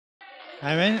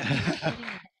Amen.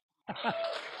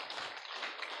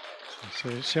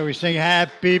 So shall we sing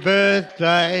happy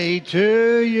birthday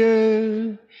to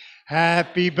you?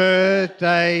 Happy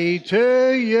birthday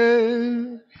to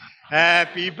you.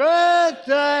 Happy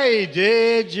birthday,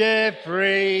 dear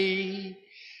Jeffrey.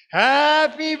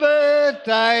 Happy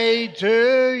birthday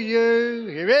to you.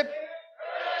 Hip hip.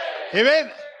 Hip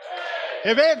hip.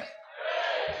 Hip hip.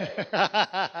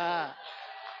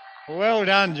 Well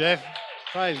done, Jeff.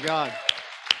 Praise God.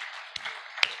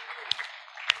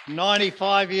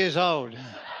 95 years old.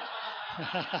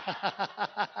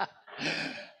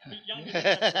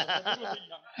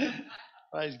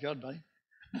 Praise God, buddy.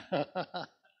 That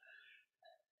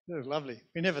was lovely.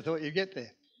 We never thought you'd get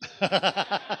there.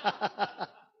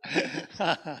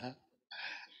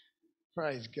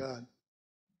 Praise God.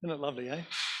 Isn't it lovely, eh?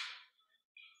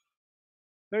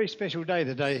 Very special day,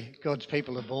 the day God's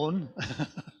people are born.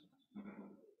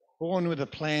 Born with a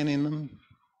plan in them.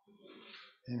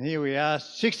 And here we are,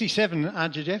 67,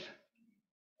 aren't you, Jeff?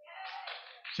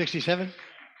 67?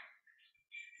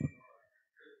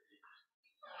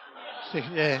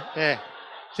 Yeah,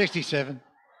 67.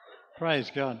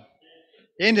 Praise God.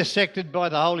 Intersected by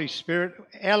the Holy Spirit.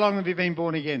 How long have you been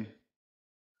born again?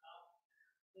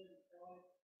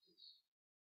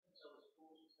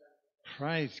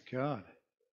 Praise God.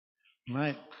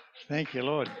 Mate, thank you,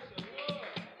 Lord.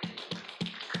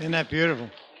 Isn't that beautiful?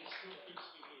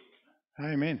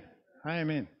 Amen.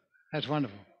 Amen. That's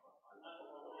wonderful.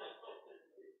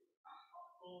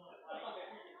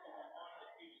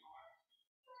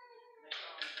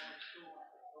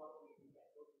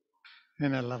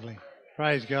 Isn't that lovely?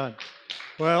 Praise God.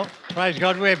 Well, praise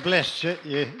God, we're blessed.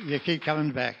 You keep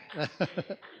coming back.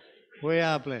 We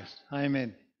are blessed.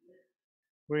 Amen.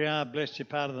 We are blessed. You're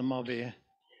part of the mob here.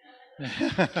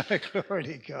 Glory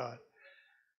to God.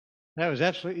 That was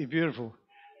absolutely beautiful.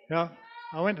 Now,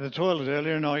 I went to the toilet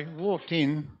earlier and I walked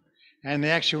in, and the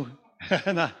actual,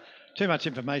 no, too much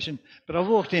information, but I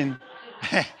walked in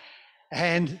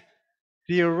and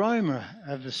the aroma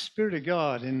of the Spirit of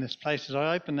God in this place as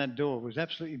I opened that door was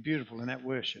absolutely beautiful in that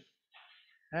worship.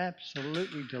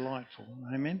 Absolutely delightful.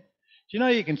 Amen. Do you know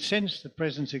you can sense the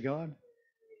presence of God?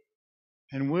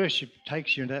 And worship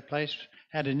takes you into that place.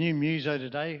 Had a new muso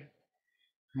today,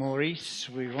 Maurice.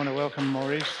 We want to welcome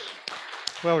Maurice.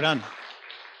 Well done.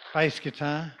 Bass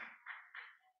guitar.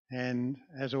 And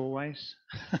as always,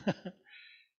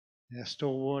 our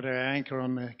stalwart, our anchor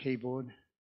on the keyboard.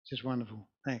 Just wonderful.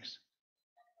 Thanks.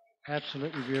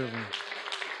 Absolutely beautiful.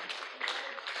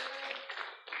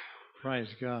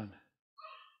 Praise God.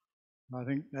 I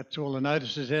think that's all the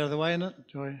notices out of the way, isn't it?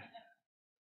 Joy?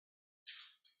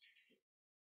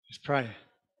 Just pray.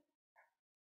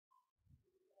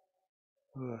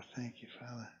 Oh, thank you,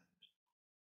 Father.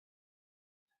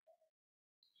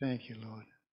 Thank you, Lord.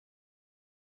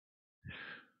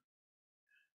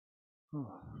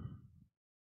 Oh.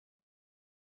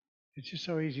 It's just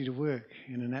so easy to work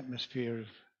in an atmosphere of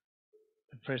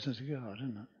the presence of God,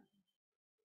 isn't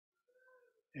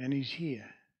it? And He's here.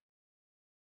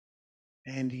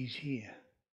 And He's here.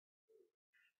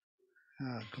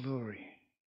 Ah, glory.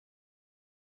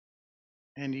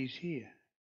 And He's here.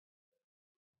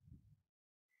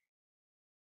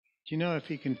 Do you know if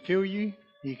He can fill you,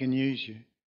 He can use you?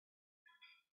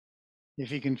 If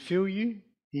He can fill you,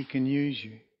 He can use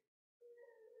you.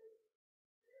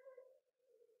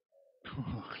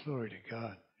 Oh, glory to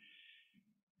God.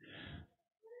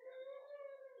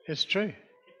 It's true.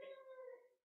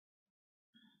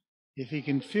 If He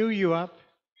can fill you up,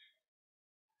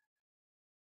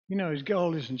 you know, His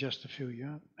goal isn't just to fill you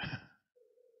up.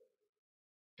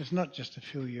 It's not just to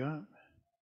fill you up.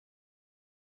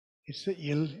 It's that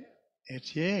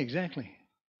yeah, exactly.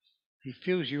 He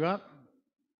fills you up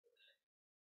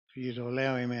for you to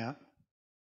allow Him out.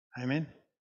 Amen.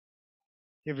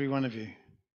 Every one of you.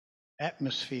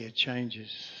 Atmosphere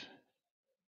changes.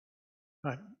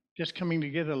 Right. Just coming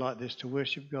together like this to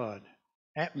worship God.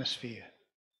 Atmosphere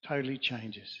totally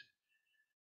changes.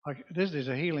 There's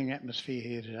a healing atmosphere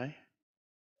here today.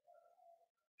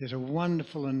 There's a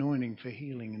wonderful anointing for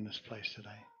healing in this place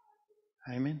today.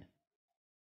 Amen.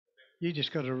 You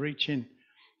just got to reach in.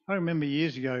 I remember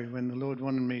years ago when the Lord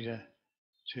wanted me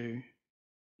to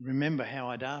remember how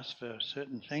I'd asked for a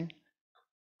certain thing.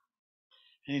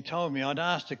 And He told me I'd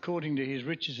asked according to His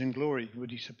riches and glory,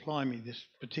 would He supply me this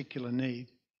particular need?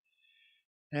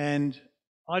 And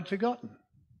I'd forgotten.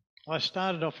 I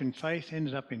started off in faith,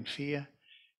 ended up in fear,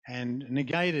 and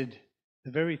negated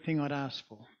the very thing I'd asked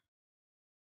for.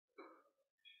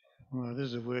 Well, this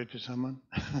is a word for someone.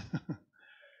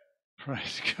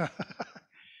 Praise God.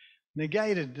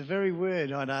 Negated the very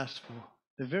word I'd asked for.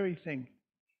 The very thing.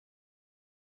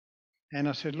 And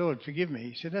I said, Lord, forgive me.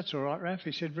 He said, that's all right, Raf.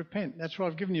 He said, repent. That's why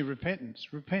I've given you repentance.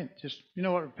 Repent. Just, you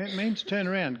know what repent means? Turn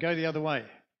around. Go the other way.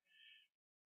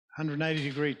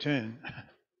 180-degree turn.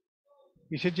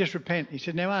 He said, just repent. He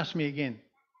said, now ask me again.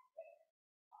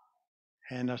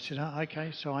 And I said, oh,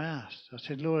 okay. So I asked. I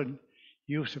said, Lord,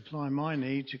 you'll supply my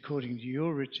needs according to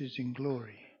your riches in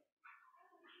glory.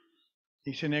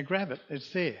 He said, now grab it.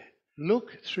 It's there.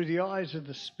 Look through the eyes of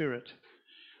the Spirit,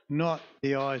 not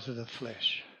the eyes of the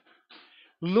flesh.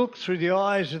 Look through the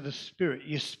eyes of the Spirit,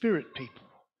 you spirit people.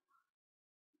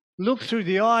 Look through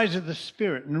the eyes of the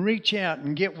Spirit and reach out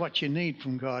and get what you need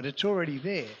from God. It's already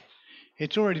there.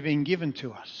 It's already been given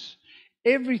to us.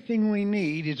 Everything we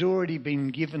need has already been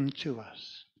given to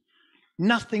us.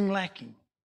 Nothing lacking.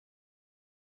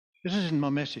 This isn't my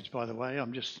message, by the way.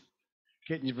 I'm just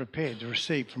getting you prepared to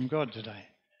receive from God today.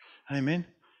 Amen.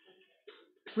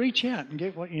 Reach out and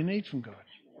get what you need from God.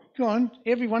 Go on.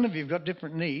 Every one of you have got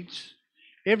different needs.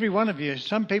 Every one of you.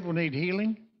 Some people need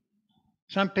healing.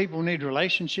 Some people need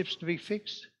relationships to be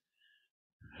fixed.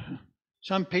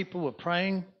 Some people are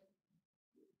praying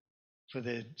for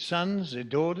their sons, their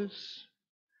daughters.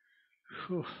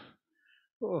 Whew.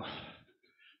 Oh,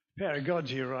 the power of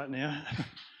God's here right now.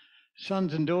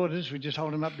 Sons and daughters, we just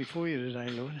hold them up before you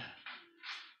today, Lord.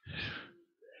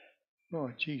 Oh,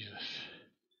 Jesus.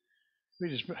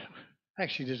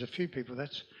 Actually, there's a few people.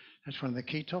 That's one of the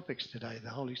key topics today, the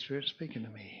Holy Spirit speaking to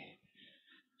me.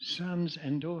 Sons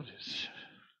and daughters.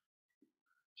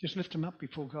 Just lift them up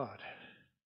before God.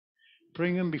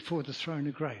 Bring them before the throne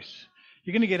of grace.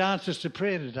 You're going to get answers to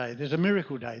prayer today. There's a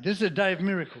miracle day. This is a day of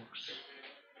miracles.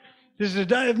 This is a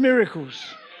day of miracles.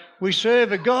 We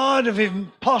serve a God of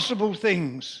impossible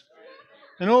things.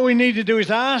 And all we need to do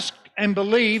is ask and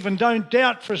believe and don't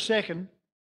doubt for a second.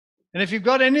 And if you've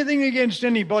got anything against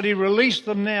anybody, release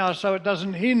them now so it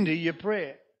doesn't hinder your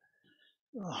prayer.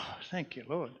 Oh, thank you,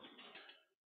 Lord.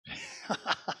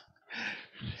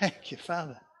 Thank you,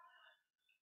 Father.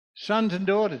 Sons and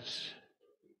daughters.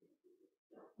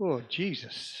 Oh,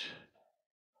 Jesus.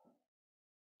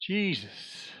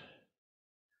 Jesus.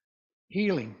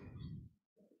 Healing.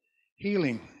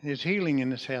 Healing. There's healing in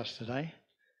this house today.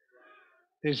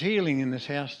 There's healing in this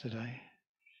house today.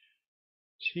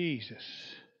 Jesus.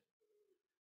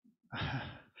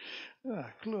 Oh,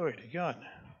 glory to God. I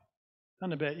don't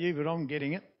know about you, but I'm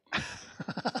getting it.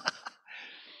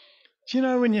 Do you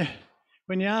know when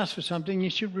you ask for something, you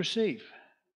should receive?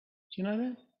 Do you know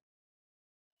that?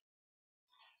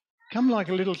 Come like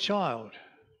a little child.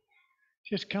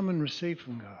 Just come and receive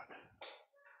from God.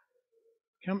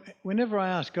 Come. Whenever I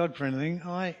ask God for anything,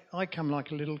 I come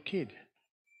like a little kid.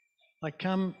 I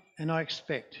come and I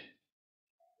expect.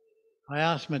 I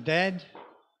ask my dad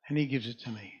and he gives it to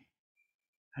me.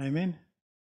 Amen?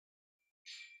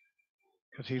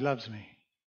 Because he loves me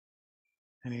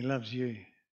and he loves you.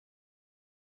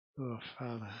 Oh,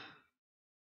 Father.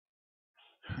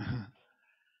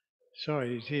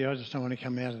 Sorry, he's here. I just don't want to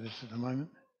come out of this at the moment.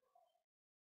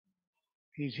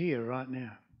 He's here right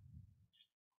now.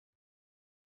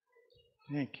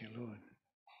 Thank you, Lord.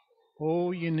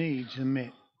 All your needs are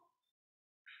met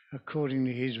according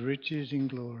to his riches in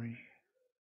glory.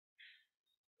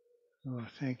 Oh,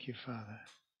 thank you, Father.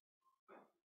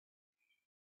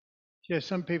 Yeah,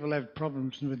 some people have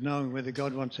problems with knowing whether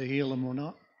God wants to heal them or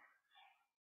not.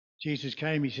 Jesus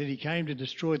came, he said he came to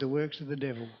destroy the works of the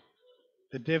devil.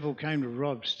 The devil came to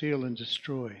rob, steal and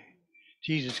destroy.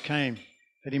 Jesus came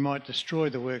that he might destroy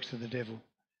the works of the devil.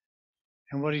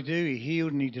 And what did he do? He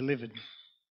healed and he delivered.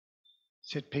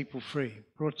 Set people free,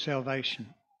 brought salvation.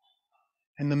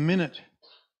 And the minute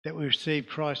that we received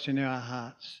Christ in our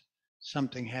hearts,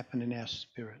 something happened in our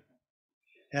spirit.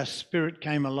 Our spirit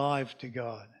came alive to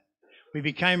God. We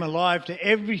became alive to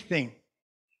everything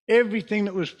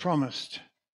that was promised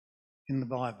in the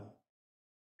Bible.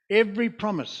 Every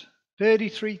promise,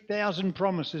 33,000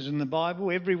 promises in the Bible,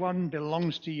 every one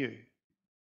belongs to you. Do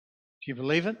you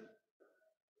believe it?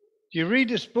 Do you read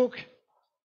this book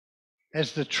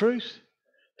as the truth?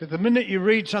 That the minute you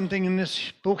read something in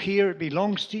this book here, it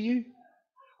belongs to you?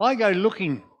 I go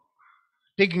looking,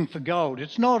 digging for gold.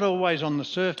 It's not always on the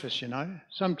surface, you know.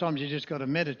 Sometimes you just got to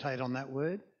meditate on that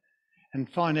word and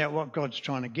find out what God's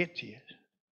trying to get to you.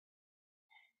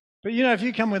 But you know, if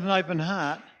you come with an open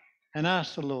heart and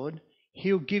ask the Lord,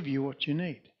 he'll give you what you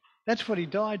need. That's what he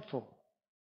died for.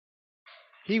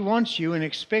 He wants you and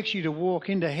expects you to walk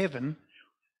into heaven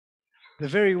the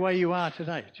very way you are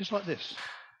today, just like this.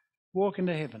 Walk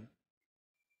into heaven.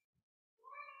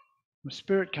 My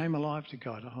spirit came alive to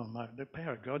God. Oh, no, the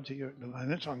power of God's here at the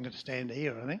moment, so I'm going to stand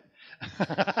here, I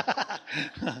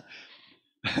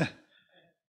think.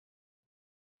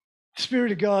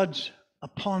 Spirit of God's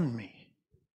upon me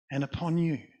and upon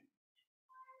you.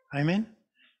 Amen?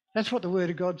 That's what the Word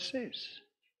of God says.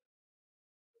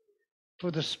 For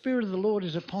the Spirit of the Lord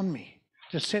is upon me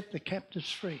to set the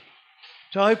captives free,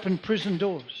 to open prison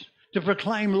doors, to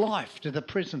proclaim life to the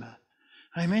prisoner.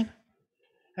 Amen?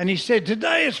 And he said,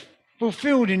 today is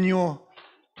fulfilled in your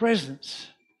presence.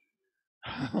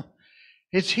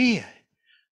 It's here.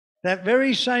 That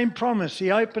very same promise,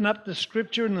 he opened up the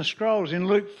scripture and the scrolls in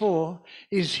Luke 4,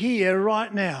 is here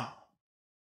right now.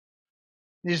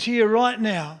 Is here right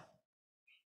now.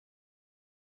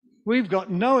 We've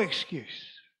got no excuse.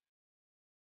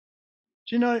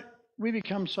 Do you know, we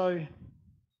become so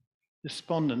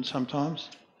despondent sometimes.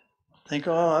 Think,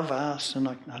 oh, I've asked and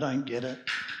I don't get it.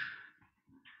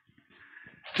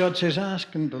 God says,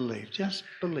 ask and believe. Just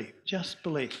believe. Just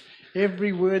believe.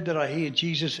 Every word that I hear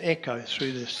Jesus echo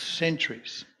through the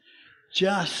centuries.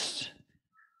 Just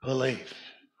believe.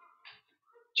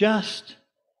 Just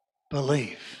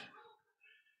believe.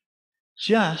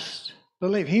 Just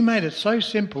believe. He made it so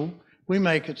simple, we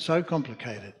make it so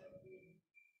complicated.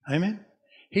 Amen?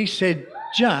 He said,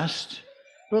 just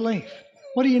believe.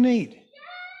 What do you need?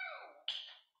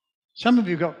 Some of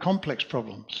you got complex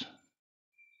problems.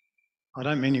 I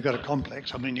don't mean you've got a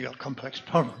complex, I mean you've got complex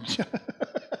problems.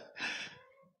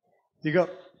 You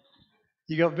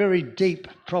got very deep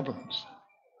problems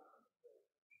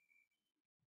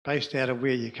based out of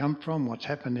where you come from, what's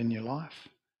happened in your life.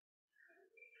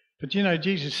 But you know,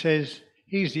 Jesus says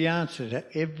he's the answer to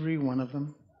every one of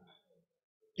them.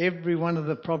 Every one of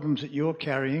the problems that you're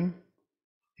carrying,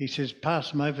 he says,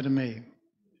 pass them over to me.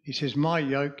 He says, my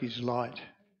yoke is light.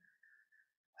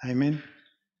 Amen.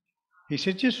 He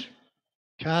said, just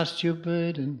cast your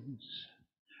burdens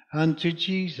unto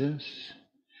Jesus,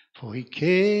 for he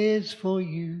cares for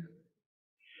you.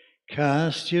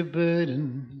 Cast your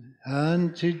burden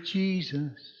unto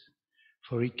Jesus,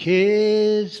 for he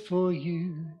cares for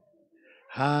you.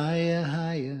 Higher,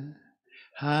 higher,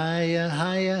 higher,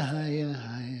 higher, higher,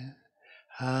 higher,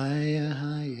 higher,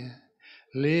 higher.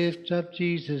 Lift up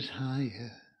Jesus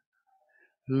higher.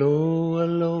 Lower,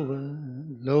 lower,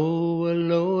 lower,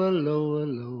 lower, lower,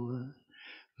 lower,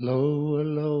 lower,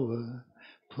 lower.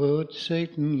 Put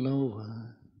Satan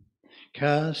lower.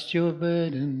 Cast your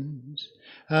burdens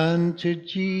unto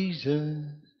Jesus,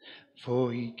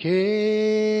 for he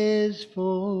cares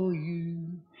for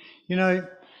you. You know,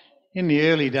 in the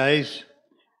early days,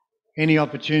 any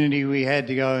opportunity we had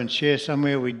to go and share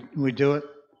somewhere, we'd do it.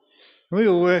 We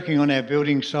were working on our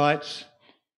building sites,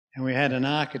 and we had an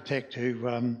architect who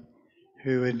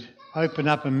had opened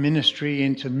up a ministry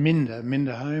into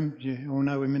Minder Home. You all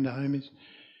know where Minder Home is?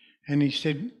 And he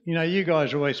said, you know, you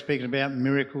guys are always speaking about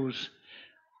miracles.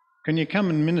 Can you come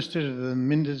and minister to the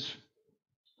Minders?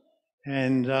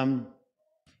 And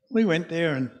we went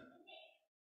there, and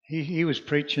he was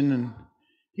preaching, and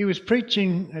he was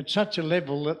preaching at such a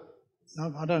level that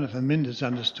I don't know if the Minders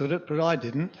understood it, but I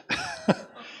didn't.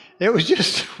 It was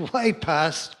just way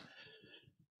past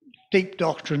deep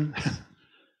doctrine.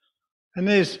 And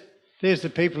there's the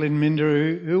people in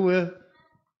Minder who were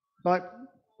like,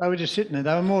 they were just sitting there.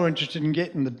 They were more interested in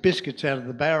getting the biscuits out of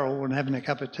the barrel and having a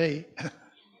cup of tea.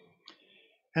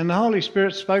 And the Holy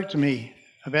Spirit spoke to me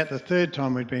about the third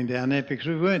time we'd been down there, because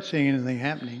we weren't seeing anything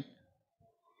happening.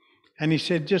 And he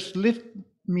said, just lift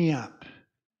me up.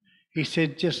 He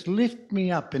said, just lift me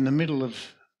up in the middle of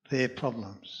their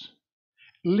problems.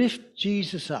 Lift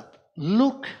Jesus up.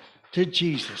 Look to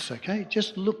Jesus, okay?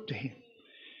 Just look to him.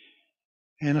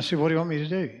 And I said, what do you want me to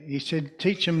do? He said,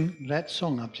 teach them that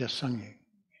song I've just sung you.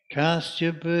 Cast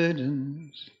your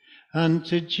burdens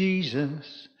unto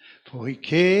Jesus, for he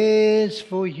cares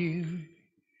for you.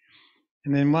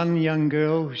 And then one young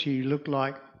girl, she looked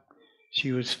like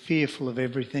she was fearful of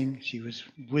everything. She was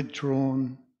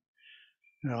withdrawn.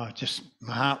 You know,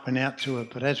 my heart went out to her.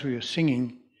 But as we were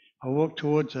singing, I walked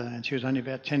towards her, and she was only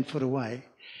about 10 foot away.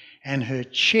 And her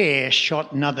chair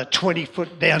shot another 20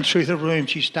 foot down through the room.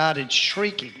 She started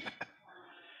shrieking.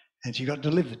 And she got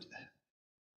delivered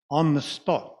on the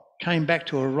spot. Came back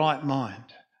to her right mind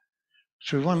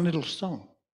through one little song.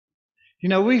 You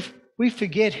know, we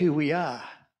forget who we are.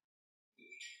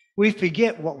 We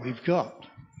forget what we've got.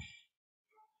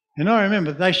 And I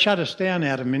remember they shut us down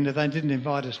out of Minder. They didn't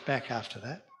invite us back after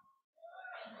that.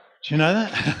 Do you know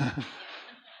that?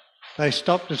 They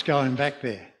stopped us going back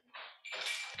there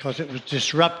because it was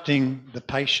disrupting the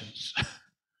patience.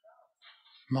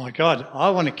 My God,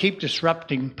 I want to keep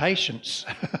disrupting patience.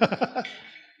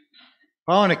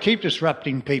 I want to keep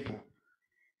disrupting people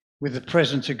with the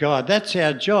presence of God. That's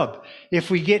our job. If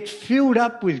we get filled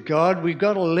up with God, we've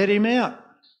got to let him out.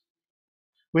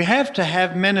 We have to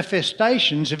have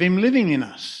manifestations of him living in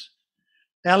us.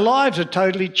 Our lives are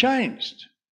totally changed.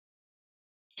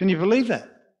 Can you believe that?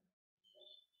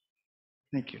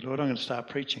 Thank you, Lord. I'm going to start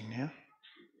preaching now.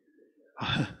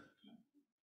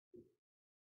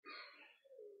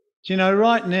 Do you know,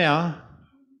 right now,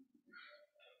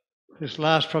 this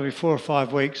last probably 4 or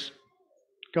 5 weeks,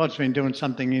 God's been doing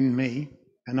something in me,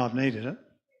 and I've needed it.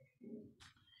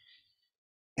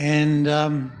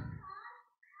 And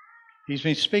he's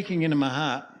been speaking into my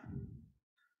heart.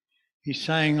 He's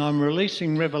saying, I'm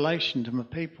releasing revelation to my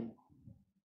people.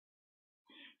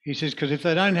 He says, because if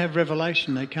they don't have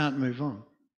revelation, they can't move on.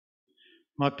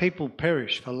 My people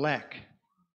perish for lack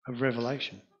of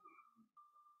revelation.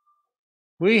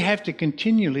 We have to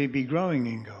continually be growing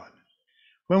in God.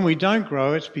 When we don't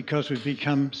grow, it's because we've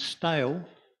become stale,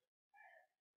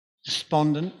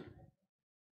 despondent,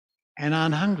 and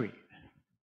unhungry.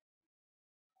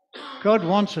 God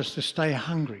wants us to stay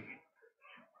hungry.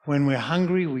 When we're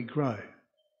hungry, we grow.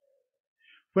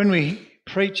 When we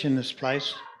preach in this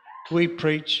place, we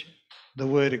preach the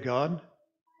Word of God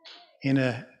in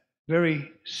a very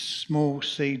small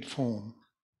seed form.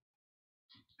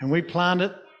 And we plant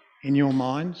it in your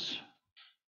minds.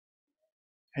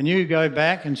 And you go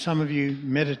back, and some of you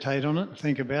meditate on it and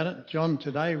think about it. John,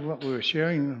 today, what we were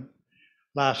sharing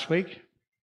last week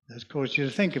has caused you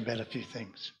to think about a few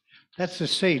things. That's the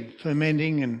seed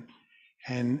fermenting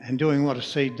and doing what a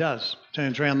seed does.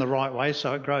 Turns around the right way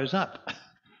so it grows up.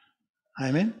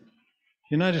 Amen?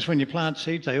 You notice when you plant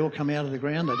seeds, they all come out of the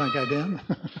ground. They don't go down.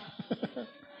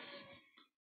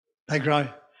 They grow.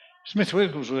 Smith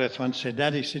Wigglesworth once said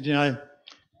that. He said, you know,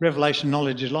 revelation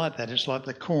knowledge is like that. It's like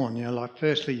the corn. You know, like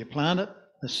firstly you plant it,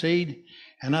 the seed,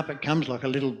 and up it comes like a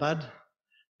little bud.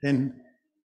 Then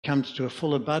comes to a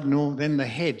fuller bud, and then the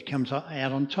head comes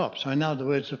out on top. So in other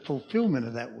words, the fulfilment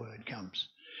of that word comes.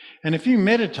 And if you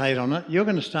meditate on it, you're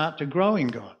going to start to grow in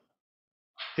God.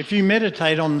 If you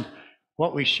meditate on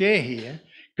what we share here,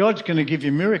 God's going to give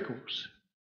you miracles.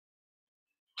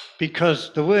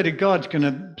 Because the word of God's going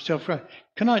to self-grow.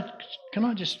 Can I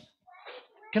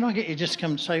get you just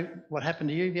come say what happened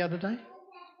to you the other day?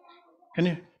 Can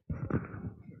you?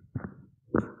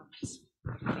 That's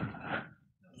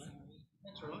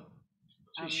all right.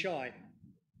 She's shy.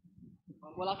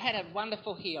 Well, I've had a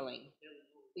wonderful healing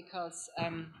because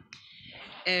I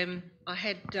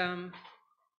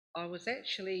was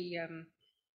actually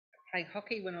playing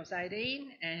hockey when I was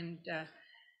 18, and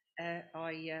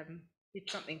I did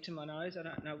something to my nose. I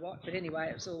don't know what, but anyway,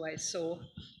 it was always sore.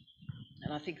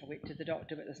 And I think I went to the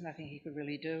doctor, but there's nothing he could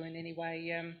really do. And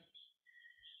anyway,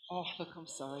 oh look, I'm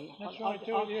sorry. That's right.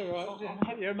 You're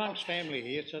right. You're amongst family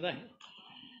here, so they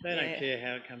don't care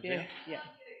how it comes out. Yeah.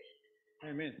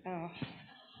 Amen. Oh,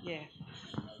 yeah.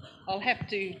 I'll have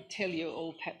to tell you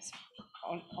all perhaps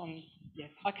on. Yeah,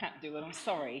 I can't do it. I'm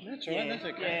sorry. That's all right. That's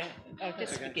okay. Yeah, I'll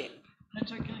just forget.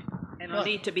 That's okay. And I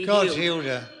need to be God's healed. healed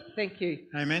her. Thank you.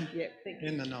 Amen. Yeah, thank you.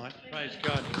 In the night. Praise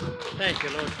God. Thank you,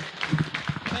 Lord.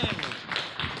 Family.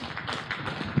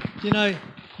 You know,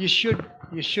 you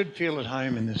should feel at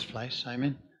home in this place.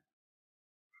 Amen.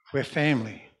 We're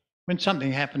family. When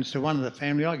something happens to one of the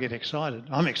family, I get excited.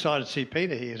 I'm excited to see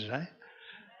Peter here today.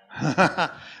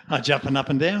 I was jumping up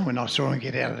and down when I saw him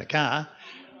get out of the car.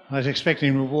 I was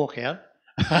expecting him to walk out.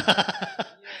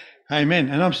 Amen.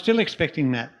 And I'm still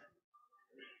expecting that.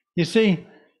 You see,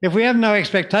 if we have no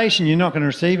expectation, you're not going to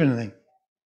receive anything.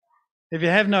 If you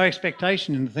have no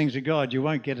expectation in the things of God, you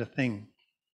won't get a thing.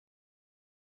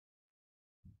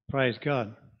 Praise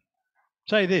God.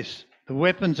 Say this: the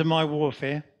weapons of my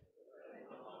warfare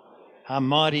are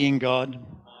mighty in God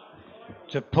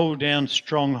to pull down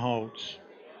strongholds.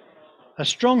 A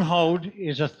stronghold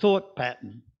is a thought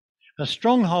pattern. A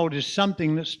stronghold is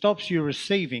something that stops you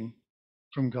receiving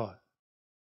from God.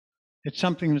 It's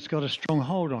something that's got a strong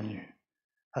hold on you.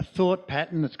 A thought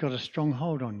pattern that's got a strong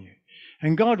hold on you.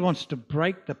 And God wants to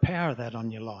break the power of that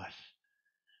on your life.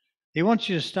 He wants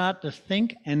you to start to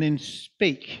think and then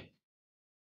speak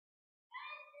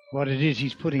what it is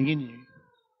He's putting in you.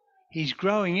 He's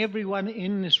growing everyone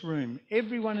in this room.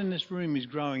 Everyone in this room is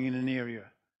growing in an area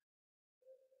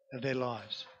of their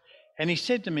lives. And He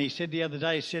said to me, He said the other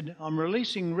day, He said, I'm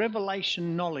releasing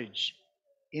revelation knowledge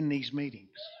in these meetings.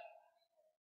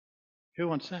 Who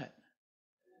wants that?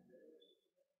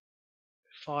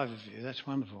 5 of you, that's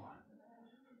wonderful.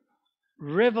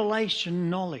 Revelation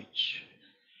knowledge.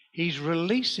 He's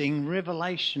releasing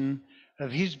revelation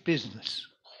of His business.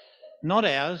 Not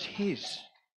ours, His.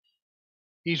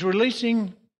 He's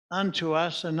releasing unto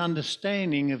us an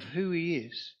understanding of who He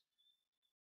is.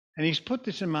 And He's put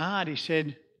this in my heart. He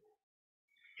said,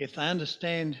 if they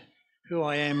understand who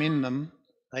I am in them,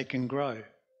 they can grow.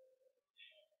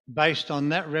 Based on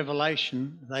that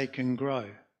revelation, they can grow.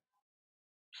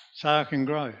 So I can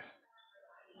grow.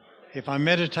 If I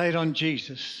meditate on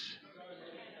Jesus,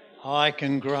 I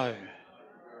can grow.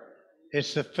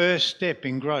 It's the first step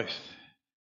in growth.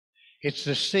 It's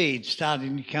the seed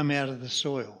starting to come out of the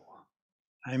soil.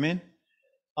 Amen?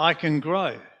 I can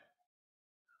grow.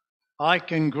 I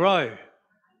can grow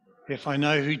if I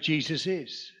know who Jesus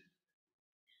is.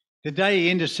 The day he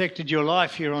intersected your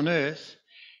life here on earth,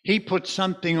 he put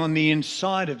something on the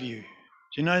inside of you. Do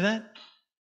you know that?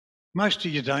 Most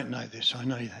of you don't know this, I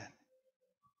know that.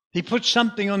 He put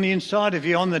something on the inside of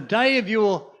you on the day of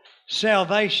your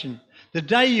salvation. The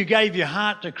day you gave your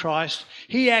heart to Christ,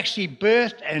 he actually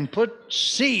birthed and put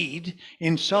seed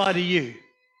inside of you.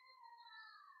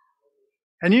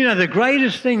 And you know, the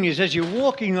greatest thing is as you're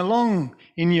walking along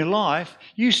in your life,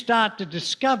 you start to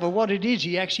discover what it is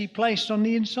he actually placed on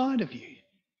the inside of you.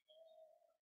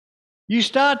 You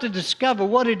start to discover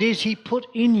what it is he put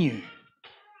in you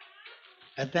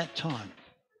at that time.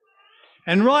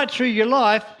 And right through your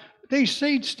life, these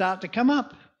seeds start to come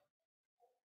up.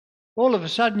 All of a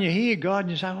sudden you hear God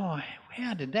and you say, oh,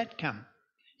 how did that come?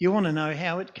 You want to know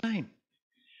how it came.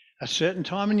 A certain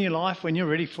time in your life when you're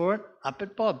ready for it, up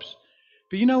at Bob's.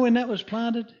 But you know when that was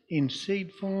planted? In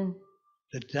seed form,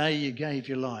 the day you gave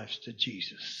your lives to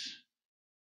Jesus.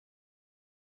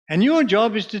 And your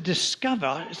job is to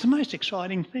discover, it's the most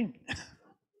exciting thing,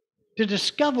 to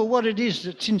discover what it is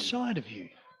that's inside of you.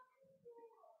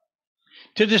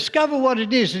 To discover what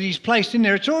it is that he's placed in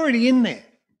there. It's already in there.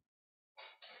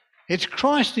 It's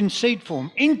Christ in seed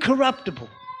form, incorruptible.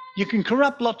 You can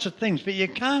corrupt lots of things, but you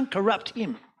can't corrupt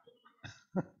him.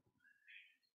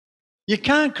 You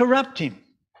can't corrupt him.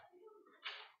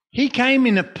 He came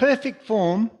in a perfect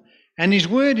form and his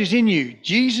word is in you.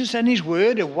 Jesus and his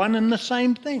word are one and the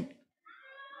same thing.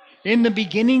 In the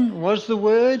beginning was the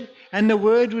word, and the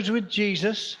word was with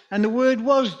Jesus, and the word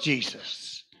was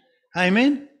Jesus.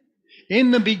 Amen?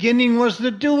 In the beginning was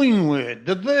the doing word,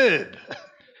 the verb.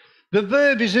 The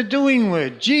verb is a doing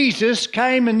word. Jesus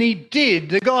came and he did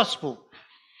the gospel.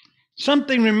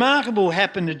 Something remarkable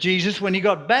happened to Jesus when he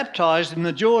got baptized in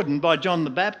the Jordan by John the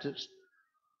Baptist.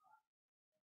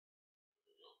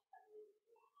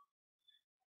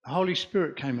 The Holy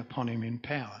Spirit came upon him in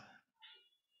power.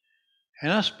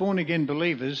 And us born-again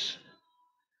believers,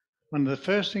 one of the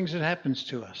first things that happens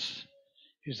to us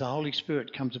is the Holy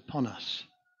Spirit comes upon us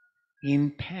in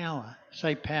power.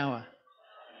 Say power.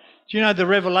 Do you know the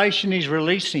revelation he's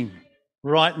releasing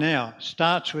right now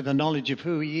starts with the knowledge of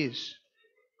who he is.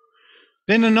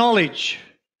 Then the knowledge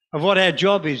of what our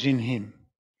job is in him.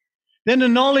 Then the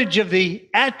knowledge of the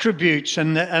attributes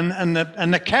and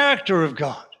the character of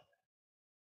God.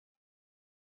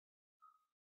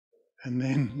 And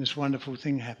then this wonderful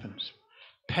thing happens.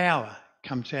 Power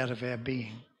comes out of our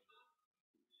being.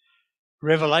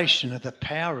 Revelation of the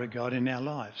power of God in our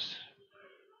lives.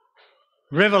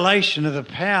 Revelation of the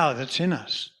power that's in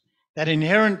us. That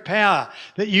inherent power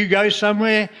that you go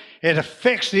somewhere, it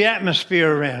affects the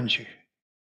atmosphere around you.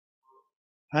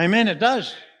 Amen, it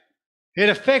does. It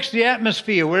affects the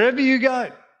atmosphere wherever you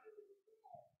go.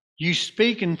 You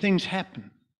speak and things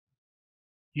happen.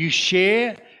 You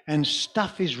share and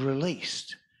stuff is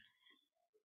released.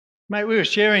 Mate, we were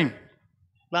sharing,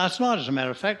 last night as a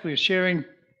matter of fact, we were sharing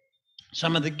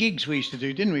some of the gigs we used to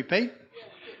do, didn't we, Pete?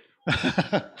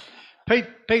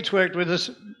 Pete's worked with us,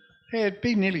 it'd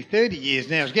been nearly 30 years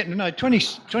now. It's getting to know,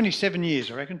 27 years,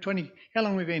 I reckon. How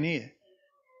long have we been here?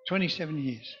 27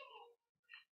 years.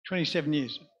 27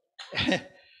 years.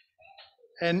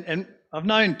 and I've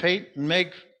known Pete and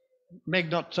Meg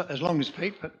not as long as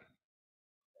Pete, but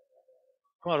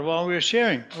quite a while. We were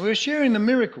sharing the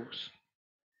miracles.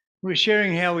 We were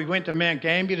sharing how we went to Mount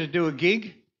Gambier to do a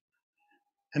gig,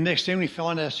 and next thing we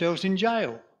find ourselves in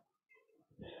jail.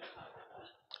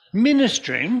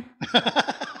 Ministering.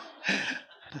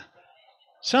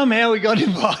 Somehow we got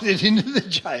invited into the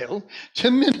jail to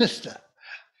minister.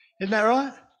 Isn't that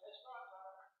right?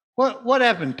 What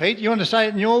happened, Pete? You want to say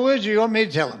it in your words, or you want me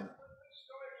to tell them?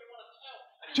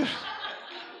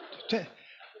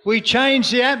 We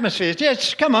changed the atmosphere.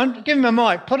 Yes, come on, give him a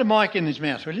mic. Put a mic in his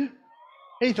mouth, will you?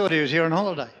 He thought he was here on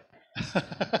holiday.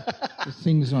 The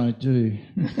things I do.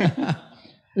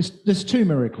 There's two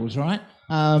miracles, right?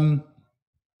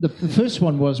 The first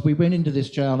one was we went into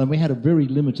this jail and we had a very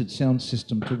limited sound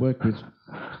system to work with,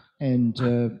 and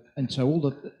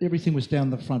so everything was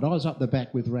down the front. I was up the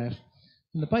back with Raf,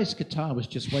 and the bass guitar was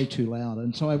just way too loud.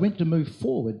 And so I went to move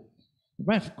forward.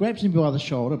 Raf grabs me by the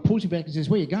shoulder, pulls me back, and says,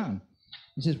 "Where are you going?"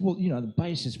 He says, "Well, you know, the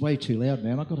bass is way too loud,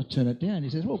 man. I've got to turn it down." He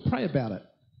says, "Well, pray about it."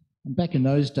 And back in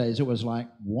those days, it was like,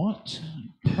 what?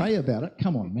 Pray about it?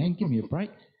 Come on, man, give me a break.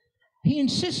 He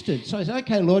insisted. So I said,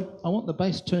 okay, Lord, I want the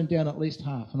bass turned down at least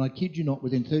half. And I kid you not,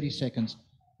 within 30 seconds,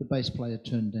 the bass player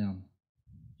turned down.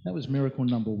 That was miracle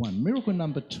number one. Miracle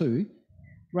number two,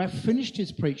 Raf finished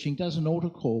his preaching, does an altar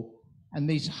call, and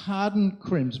these hardened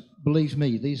crims, believe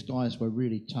me, these guys were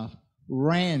really tough,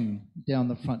 ran down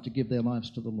the front to give their lives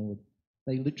to the Lord.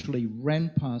 They literally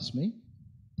ran past me,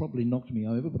 probably knocked me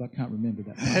over, but I can't remember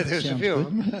that. There's a few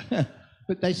of them.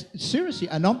 But they seriously,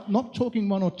 and I'm not talking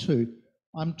one or two,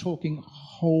 I'm talking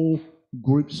whole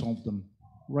groups of them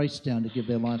raced down to give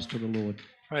their lives to the Lord.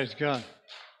 Praise God.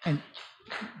 And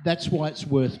that's why it's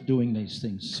worth doing these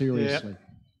things, seriously. Yep.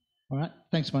 All right,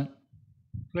 thanks, mate.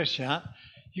 Bless your heart.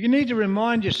 You need to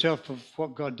remind yourself of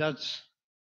what God does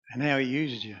and how he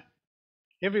uses you.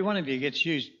 Every one of you gets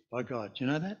used by God. You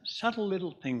know that? Subtle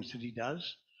little things that he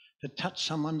does that touch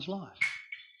someone's life.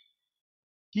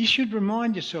 You should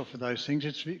remind yourself of those things.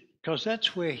 It's because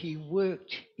that's where he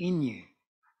worked in you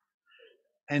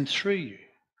and through you.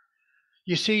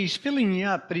 You see, he's filling you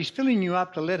up, but he's filling you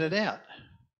up to let it out.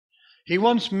 He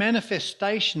wants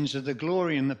manifestations of the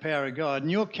glory and the power of God,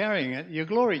 and you're carrying it. You're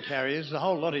glory carriers, the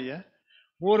whole lot of you.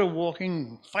 Water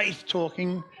walking, faith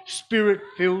talking, spirit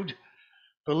filled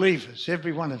believers,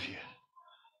 every one of you.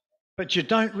 But you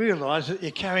don't realise that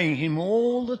you're carrying him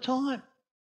all the time,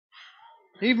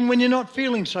 even when you're not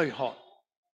feeling so hot.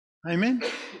 Amen?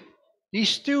 He's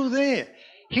still there.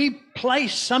 He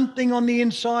placed something on the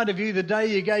inside of you the day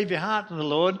you gave your heart to the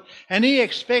Lord, and he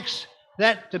expects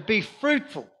that to be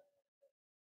fruitful.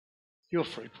 You're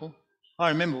fruitful. I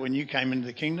remember when you came into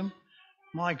the kingdom.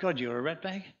 My God, you were a rat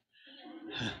bag.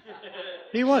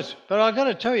 He was. But I've got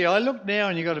to tell you, I look now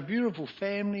and you've got a beautiful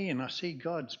family, and I see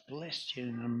God's blessed you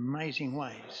in amazing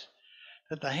ways.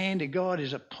 That the hand of God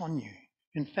is upon you.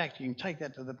 In fact, you can take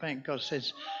that to the bank. God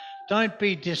says, don't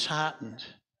be disheartened.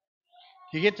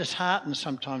 You get disheartened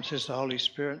sometimes, says the Holy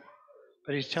Spirit.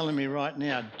 But he's telling me right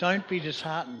now, don't be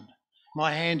disheartened.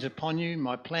 My hand's upon you.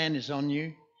 My plan is on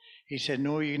you. He said, and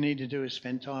all you need to do is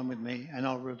spend time with me and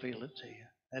I'll reveal it to you.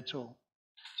 That's all.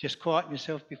 Just quieten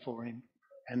yourself before him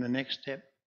and the next step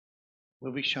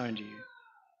will be shown to you.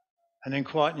 And then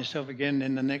quieten yourself again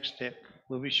and the next step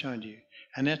will be shown to you.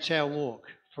 And that's our walk.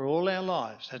 For all our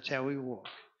lives, that's how we walk.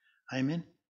 Amen?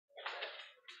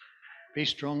 Be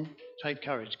strong. Take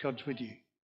courage. God's with you.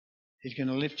 He's going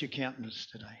to lift your countenance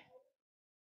today.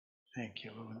 Thank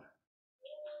you, Lord.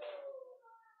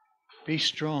 Be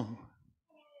strong.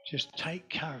 Just take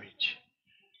courage.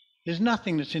 There's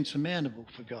nothing that's insurmountable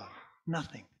for God.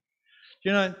 Nothing.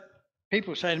 You know,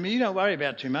 people say to me, you don't worry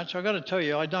about too much. I've got to tell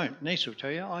you, I don't. Niece will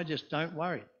tell you, I just don't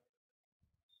worry.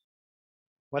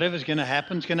 Whatever's going to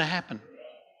happen is going to happen.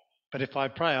 But if I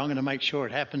pray, I'm going to make sure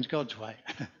it happens God's way.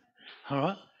 All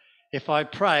right? If I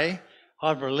pray,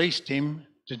 I've released him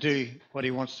to do what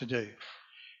he wants to do.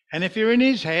 And if you're in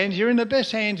his hands, you're in the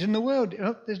best hands in the world.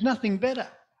 There's nothing better.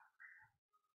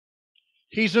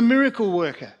 He's a miracle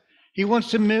worker. He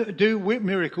wants to do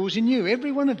miracles in you,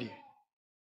 every one of you.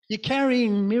 You're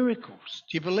carrying miracles.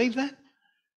 Do you believe that?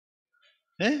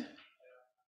 Yeah?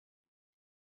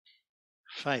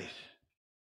 Faith.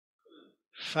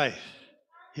 Faith.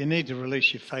 You need to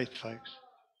release your faith, folks.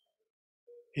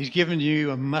 He's given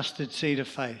you a mustard seed of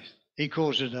faith. He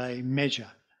calls it a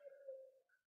measure.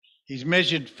 He's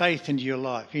measured faith into your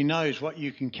life. He knows what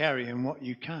you can carry and what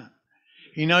you can't.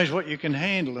 He knows what you can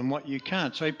handle and what you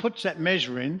can't. So he puts that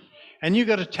measure in, and you've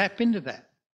got to tap into that.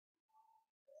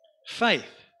 Faith.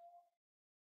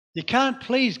 You can't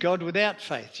please God without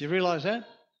faith. You realise that?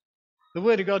 The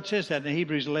Word of God says that in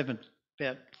Hebrews 11,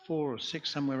 about 4 or 6,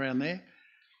 somewhere around there.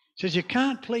 It says you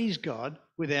can't please God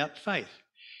without faith.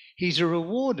 He's a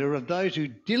rewarder of those who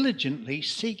diligently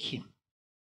seek him.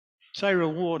 Say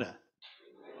rewarder.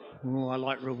 Oh, I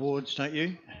like rewards, don't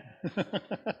you?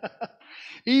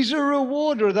 He's a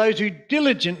rewarder of those who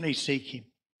diligently seek him.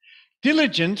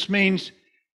 Diligence means,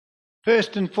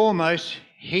 first and foremost,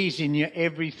 he's in your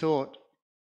every thought.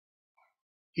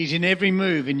 He's in every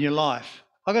move in your life.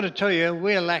 I've got to tell you,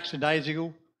 we're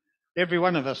lackadaisical. Every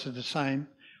one of us are the same.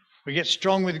 We get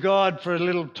strong with God for a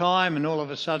little time and all of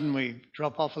a sudden we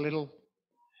drop off a little.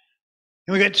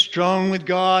 And we get strong with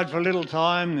God for a little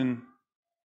time and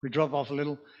we drop off a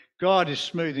little. God is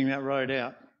smoothing that road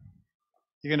out.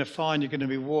 You're going to find you're going to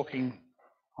be walking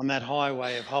on that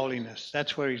highway of holiness.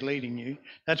 That's where he's leading you.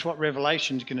 That's what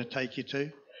Revelation's going to take you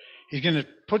to. He's going to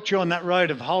put you on that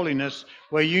road of holiness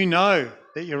where you know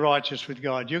that you're righteous with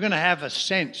God. You're going to have a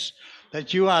sense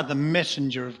that you are the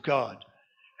messenger of God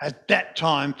at that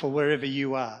time for wherever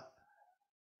you are.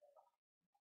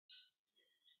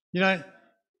 You know,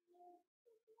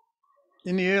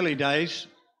 in the early days,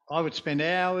 I would spend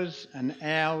hours and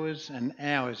hours and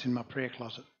hours in my prayer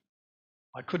closet.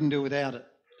 I couldn't do without it.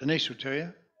 Denise will tell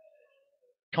you.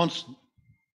 Constant.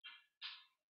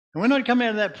 And when I'd come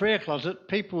out of that prayer closet,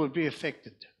 people would be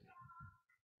affected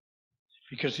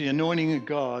because the anointing of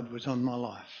God was on my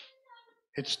life.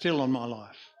 It's still on my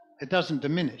life. It doesn't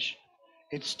diminish.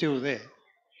 It's still there.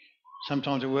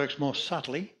 Sometimes it works more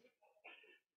subtly,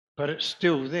 but it's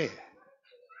still there.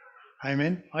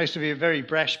 Amen. I used to be a very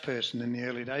brash person in the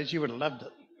early days. You would have loved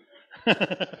it.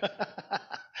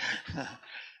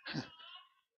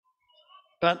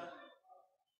 But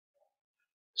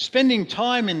spending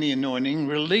time in the anointing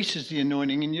releases the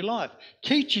anointing in your life,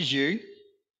 teaches you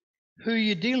who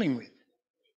you're dealing with,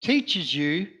 teaches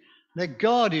you that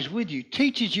God is with you,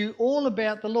 teaches you all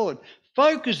about the Lord,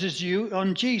 focuses you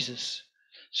on Jesus.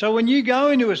 So when you go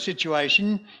into a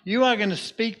situation, you are going to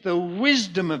speak the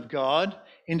wisdom of God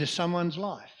into someone's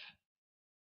life.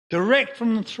 Direct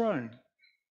from the throne.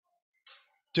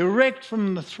 Direct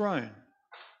from the throne.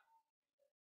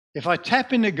 If I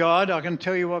tap into God, I can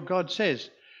tell you what God says.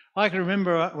 I can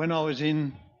remember when I was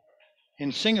in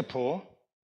Singapore,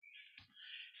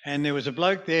 and there was a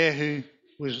bloke there who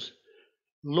was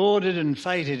lauded and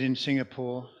feted in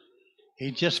Singapore.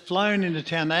 He'd just flown into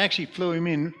town. They actually flew him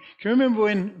in. Can you remember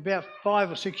when, about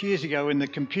 5 or 6 years ago, when the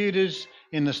computers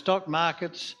in the stock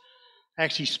markets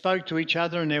actually spoke to each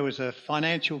other and there was a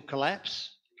financial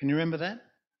collapse? Can you remember that?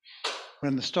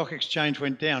 When the stock exchange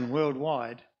went down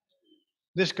worldwide.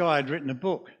 This guy had written a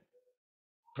book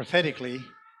prophetically,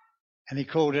 and he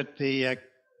called it the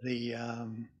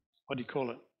what do you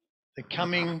call it? The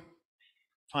Coming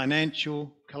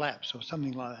Financial Collapse, or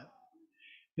something like that.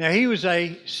 Now, he was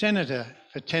a senator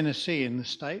for Tennessee in the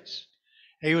States.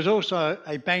 He was also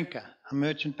a banker, a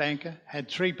merchant banker, had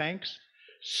 3 banks,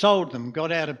 sold them,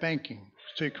 got out of banking. It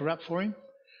was too corrupt for him,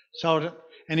 sold it,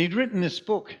 and he'd written this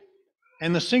book.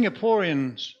 And the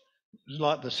Singaporeans,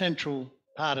 like the central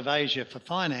part of Asia for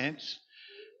finance,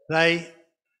 they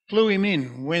flew him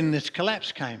in when this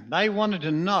collapse came. They wanted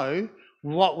to know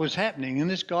what was happening, and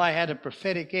this guy had a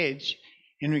prophetic edge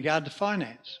in regard to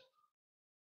finance.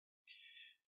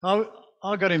 I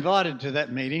got invited to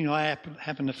that meeting. I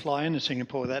happened to fly into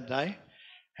Singapore that day,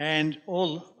 and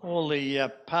all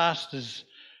the pastors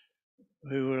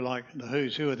who were like the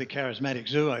who's who of the charismatic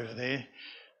zoo over there,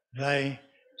 they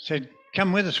said,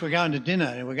 "Come with us, we're going to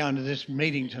dinner, we're going to this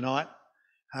meeting tonight."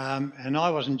 And I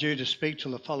wasn't due to speak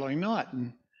till the following night.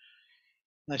 And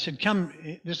they said,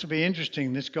 "Come, this will be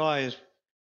interesting. This guy has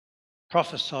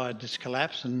prophesied this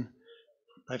collapse and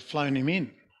they've flown him in."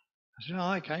 I said,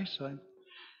 "Oh, okay." So I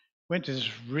went to this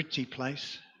ritzy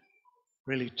place,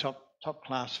 really top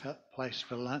class place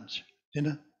for lunch,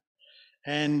 dinner.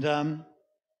 And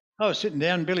I was sitting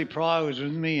down, Billy Pryor was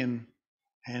with me,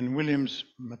 and William's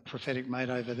my prophetic mate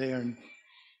over there, and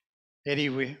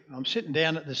Eddie, I'm sitting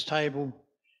down at this table,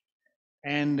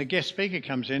 and the guest speaker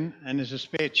comes in, and there's a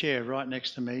spare chair right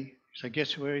next to me. So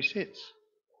guess where he sits?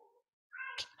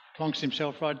 Plonks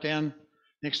himself right down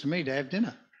next to me to have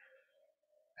dinner.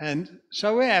 And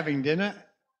so we're having dinner,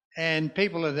 and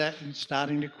people are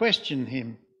starting to question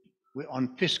him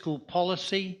on fiscal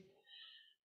policy.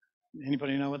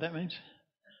 Anybody know what that means?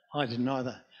 I didn't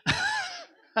either.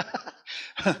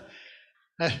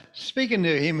 Speaking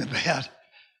to him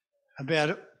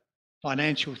about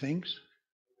financial things,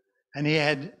 and he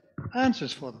had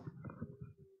answers for them.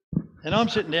 And I'm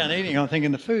sitting down eating, I'm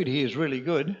thinking the food here is really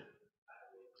good.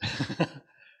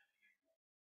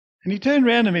 And he turned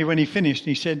around to me when he finished and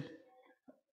he said,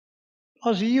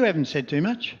 "Ozzy, you haven't said too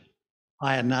much."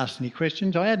 I hadn't asked any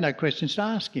questions. I had no questions to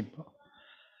ask him.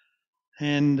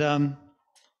 And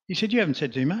he said, "You haven't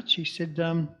said too much." He said,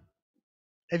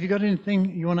 "Have you got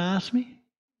anything you want to ask me?"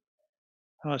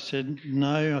 I said,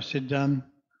 "No." I said,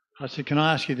 "Can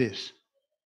I ask you this?"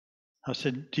 I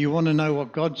said, "Do you want to know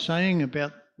what God's saying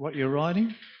about what you're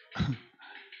writing?"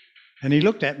 And he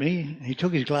looked at me, he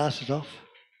took his glasses off.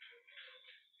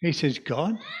 He says,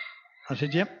 "God?" I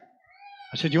said, "Yep."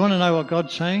 I said, "You want to know what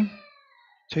God's saying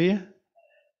to you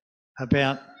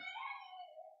about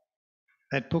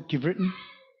that book you've written?"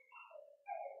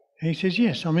 And he says,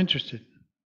 "Yes, I'm interested."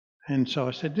 And so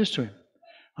I said this to him.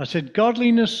 I said,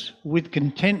 "Godliness with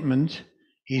contentment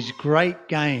is great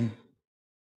gain."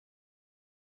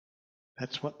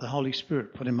 That's what the Holy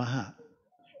Spirit put in my heart.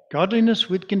 Godliness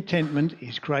with contentment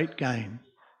is great gain.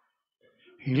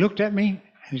 He looked at me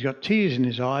and he's got tears in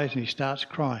his eyes and he starts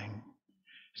crying.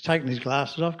 He's taken his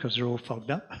glasses off because they're all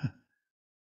fogged up.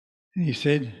 And he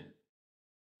said,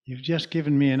 "You've just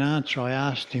given me an answer I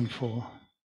asked him for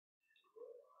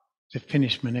to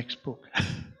finish my next book."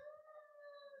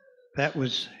 That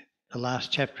was the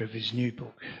last chapter of his new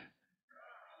book.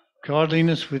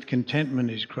 Godliness with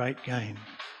contentment is great gain.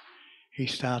 He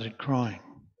started crying.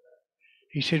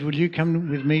 He said, will you come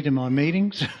with me to my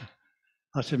meetings?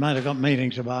 I said, mate, I've got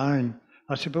meetings of my own.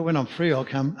 I said, but when I'm free, I'll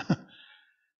come.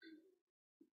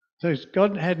 So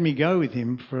God had me go with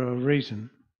him for a reason.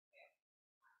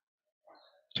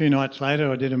 2 nights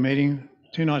later, I did a meeting.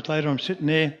 2 nights later, I'm sitting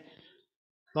there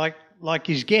like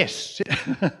his guest.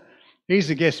 He's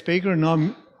the guest speaker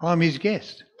and I'm his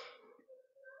guest.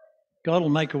 God will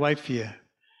make a way for you.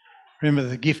 Remember,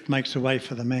 the gift makes a way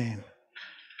for the man.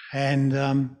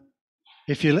 And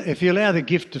if you allow the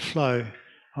gift to flow,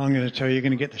 I'm going to tell you, you're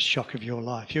going to get the shock of your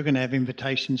life. You're going to have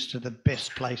invitations to the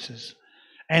best places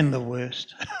and the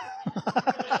worst.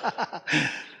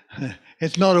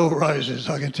 It's not all roses,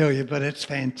 I can tell you, but it's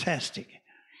fantastic.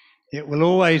 It will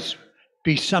always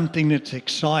be something that's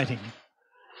exciting.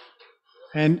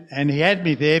 And he had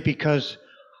me there because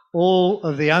all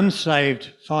of the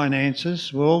unsaved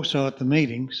finances were also at the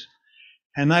meetings,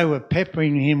 and they were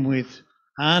peppering him with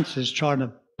answers, trying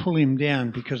to pull him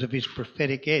down because of his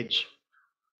prophetic edge.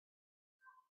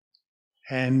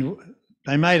 And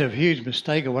they made a huge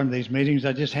mistake at one of these meetings.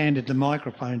 They just handed the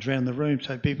microphones around the room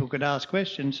so people could ask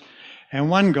questions. And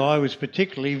one guy was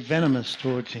particularly venomous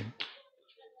towards him.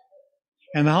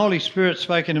 And the Holy Spirit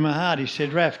spoke into my heart. He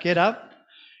said, Raf, get up,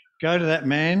 go to that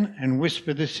man and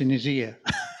whisper this in his ear.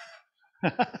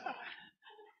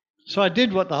 So I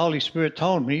did what the Holy Spirit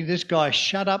told me. This guy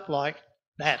shut up like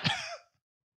that.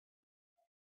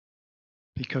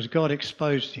 Because God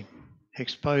exposed him,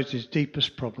 exposed his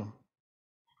deepest problem,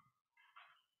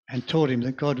 and taught him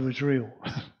that God was real.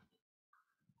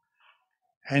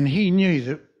 And he knew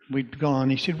that we'd gone.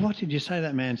 He said, what did you say?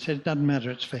 That man said, it doesn't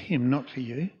matter, it's for him, not for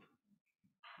you.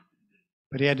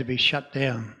 But he had to be shut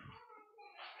down.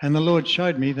 And the Lord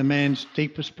showed me the man's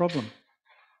deepest problem,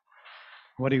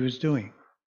 what he was doing.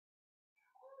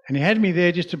 And he had me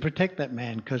there just to protect that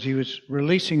man because he was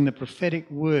releasing the prophetic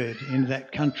word into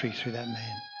that country through that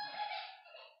man.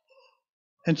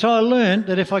 And so I learned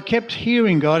that if I kept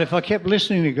hearing God, if I kept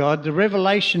listening to God, the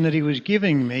revelation that he was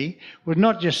giving me would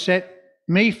not just set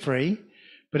me free,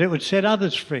 but it would set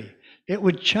others free. It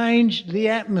would change the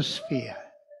atmosphere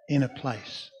in a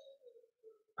place.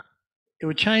 It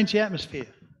would change the atmosphere.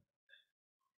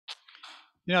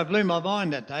 You know, it blew my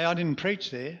mind that day. I didn't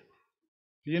preach there.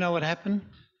 But you know what happened?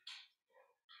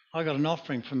 I got an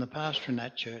offering from the pastor in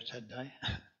that church that day.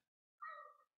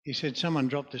 He said, someone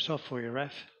dropped this off for you,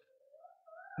 Raf.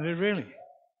 I said, really?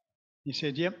 He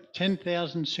said, yep,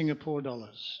 10,000 Singapore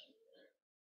dollars,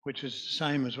 which was the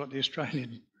same as what the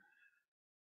Australian.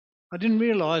 I didn't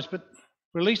realise, but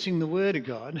releasing the word of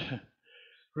God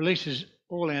releases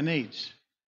all our needs.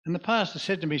 And the pastor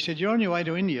said to me, he said, you're on your way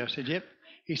to India? I said, yep.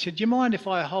 He said, do you mind if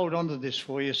I hold on to this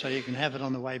for you so you can have it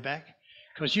on the way back?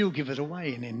 Because you'll give it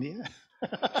away in India.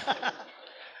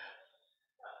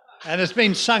 And it's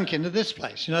been sunk into this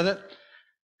place. You know that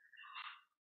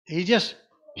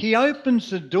he opens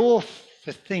the door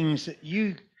for things that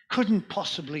you couldn't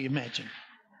possibly imagine.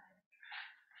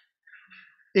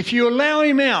 If you allow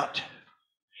him out,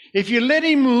 if you let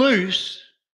him loose,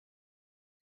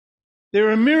 there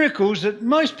are miracles that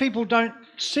most people don't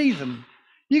see them.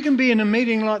 You can be in a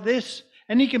meeting like this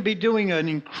and he can be doing an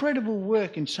incredible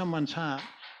work in someone's heart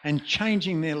and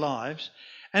changing their lives.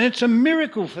 And it's a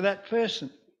miracle for that person,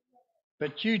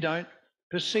 but you don't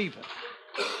perceive it.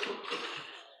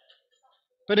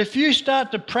 But if you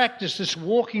start to practice this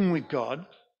walking with God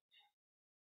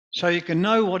so you can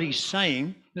know what he's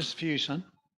saying, this is for you, son.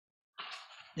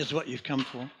 This is what you've come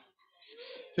for.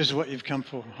 This is what you've come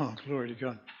for. Oh, glory to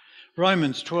God.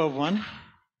 Romans 12:1.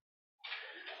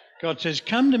 God says,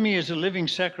 come to me as a living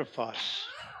sacrifice,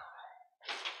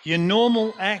 your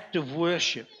normal act of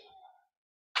worship,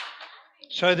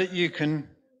 so that you can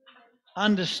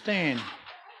understand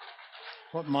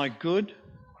what my good,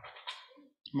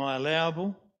 my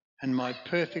allowable, and my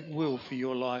perfect will for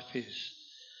your life is.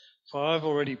 For I've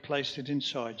already placed it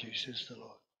inside you, says the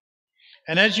Lord.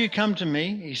 And as you come to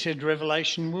me, he said,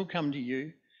 revelation will come to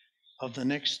you of the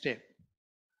next step.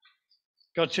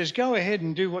 God says, go ahead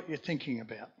and do what you're thinking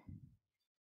about.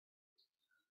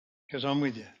 Because I'm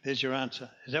with you. There's your answer.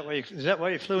 Is that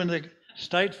what you flew into the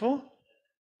state for?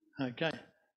 Okay.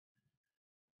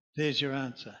 There's your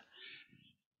answer.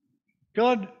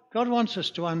 God wants us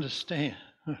to understand.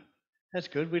 That's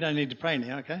good. We don't need to pray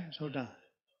now, okay? It's all done.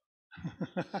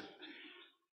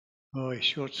 Oh, he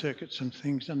short-circuits some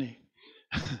things, doesn't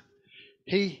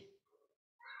he?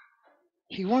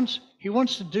 He wants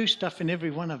to do stuff in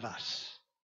every one of us.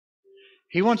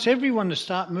 He wants everyone to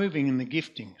start moving in the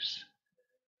giftings.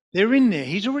 They're in there.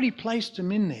 He's already placed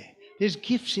them in there. There's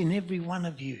gifts in every one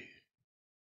of you.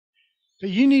 But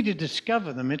you need to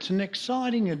discover them. It's an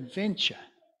exciting adventure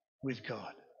with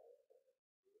God.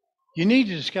 You need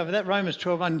to discover that. Romans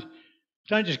 12:1,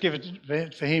 don't just give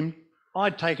it for him.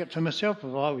 I'd take it for myself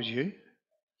if I was you.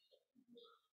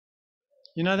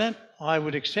 You know that? I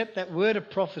would accept that word of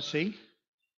prophecy.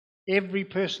 Every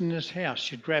person in this house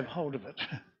should grab hold of it.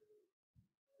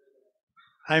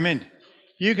 Amen.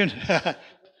 You can, hey,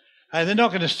 they're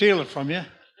not going to steal it from you.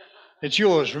 It's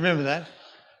yours, remember that.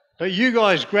 But you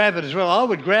guys grab it as well. I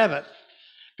would grab it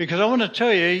because I want to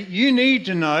tell you, you need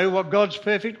to know what God's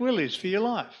perfect will is for your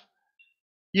life.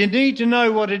 You need to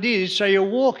know what it is so you're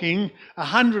walking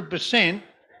 100%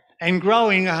 and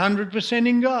growing 100%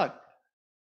 in God.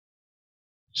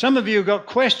 Some of you have got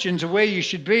questions of where you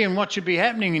should be and what should be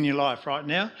happening in your life right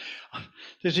now.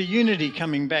 There's a unity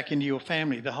coming back into your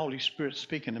family. The Holy Spirit's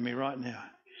speaking to me right now.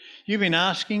 You've been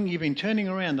asking, you've been turning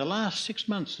around. The last 6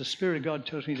 months, the Spirit of God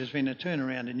tells me there's been a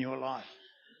turnaround in your life.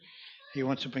 He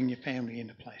wants to bring your family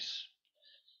into place.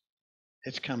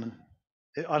 It's coming.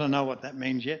 I don't know what that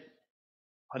means yet.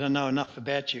 I don't know enough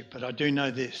about you, but I do know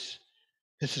this.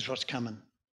 This is what's coming.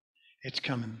 It's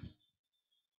coming.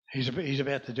 He's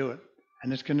about to do it.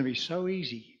 And it's going to be so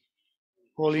easy.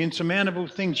 All the insurmountable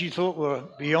things you thought were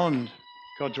beyond,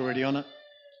 God's already on it.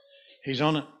 He's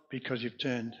on it because you've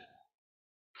turned.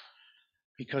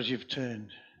 Because you've turned.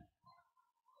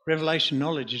 Revelation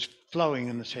knowledge is flowing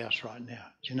in this house right now.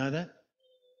 Do you know that?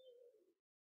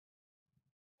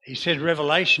 He said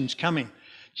revelation's coming.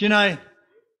 Do you know,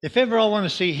 if ever I want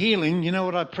to see healing, you know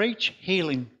what I preach?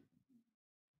 Healing.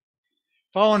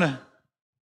 If I want to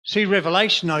see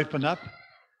revelation open up,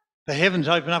 the heavens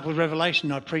open up with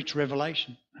revelation, I preach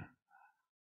revelation.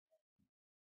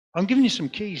 I'm giving you some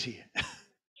keys here.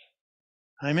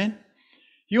 Amen?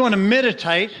 You want to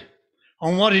meditate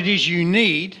on what it is you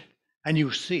need and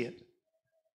you'll see it.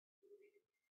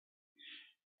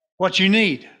 What you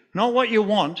need, not what you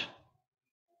want.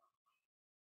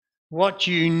 What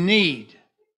you need.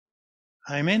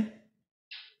 Amen?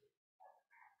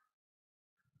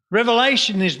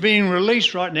 Revelation is being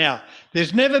released right now.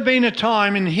 There's never been a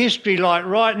time in history like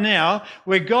right now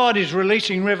where God is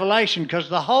releasing revelation because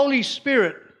the Holy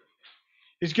Spirit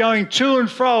is going to and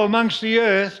fro amongst the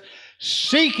earth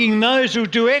seeking those who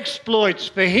do exploits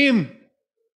for Him.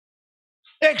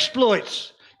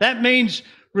 Exploits. That means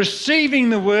receiving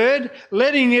the word,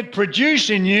 letting it produce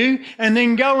in you, and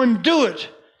then go and do it.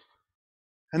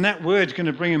 And that word's going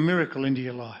to bring a miracle into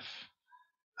your life.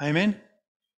 Amen?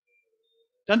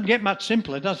 Doesn't get much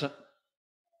simpler, does it?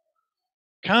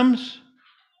 Comes,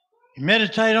 you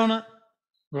meditate on it,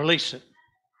 release it.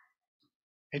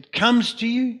 It comes to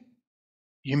you,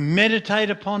 you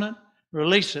meditate upon it,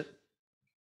 release it.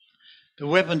 The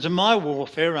weapons of my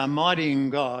warfare are mighty in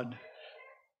God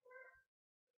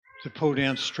to pull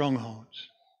down strongholds.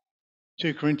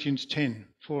 2 Corinthians 10,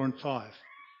 4 and 5.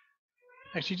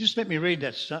 Actually, just let me read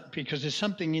that stuff because there's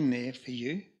something in there for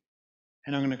you.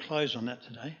 And I'm going to close on that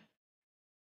today.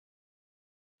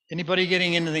 Anybody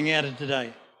getting anything out of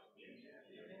today?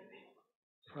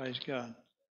 Praise God.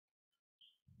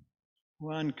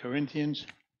 1 Corinthians,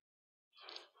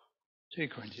 2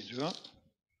 Corinthians, right?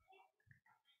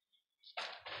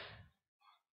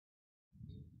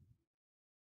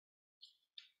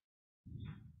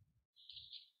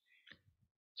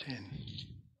 Ten.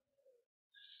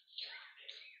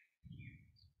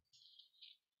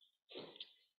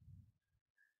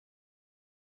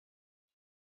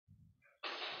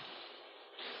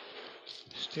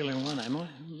 Still in one, am I?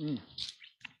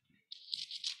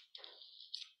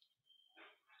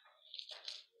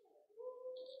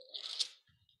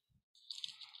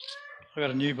 I've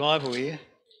got a new Bible here.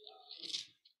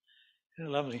 How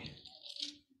lovely.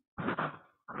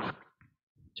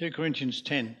 2 Corinthians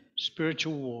 10,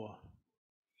 spiritual war.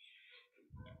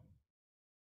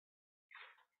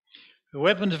 The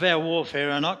weapons of our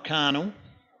warfare are not carnal.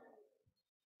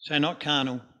 Say not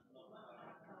carnal.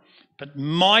 But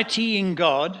mighty in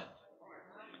God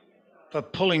for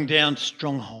pulling down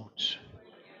strongholds.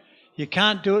 You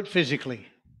can't do it physically.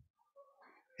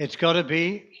 It's got to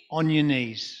be on your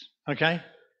knees, okay?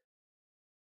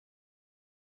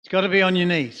 It's got to be on your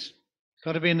knees. It's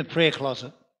got to be in the prayer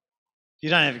closet. You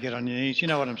don't have to get on your knees. You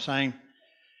know what I'm saying.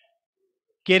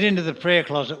 Get into the prayer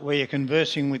closet where you're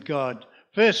conversing with God.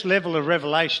 First level of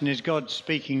revelation is God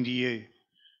speaking to you.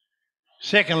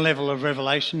 Second level of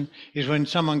revelation is when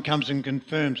someone comes and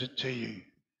confirms it to you.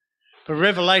 But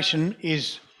revelation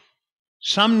is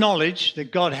some knowledge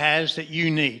that God has that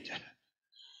you need.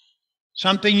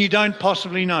 Something you don't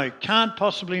possibly know, can't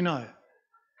possibly know,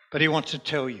 but He wants to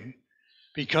tell you.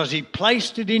 because he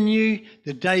placed it in you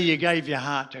the day you gave your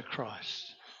heart to Christ.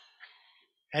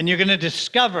 And you're going to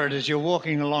discover it as you're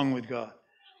walking along with God.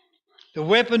 The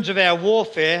weapons of our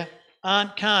warfare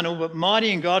aren't carnal, but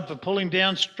mighty in God for pulling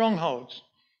down strongholds,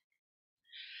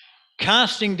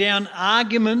 casting down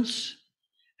arguments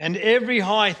and every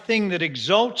high thing that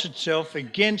exalts itself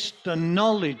against the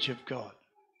knowledge of God.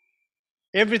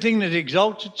 Everything that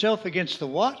exalts itself against the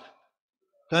what?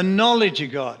 The knowledge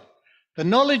of God. The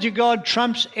knowledge of God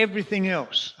trumps everything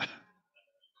else.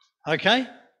 Okay?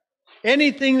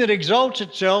 Anything that exalts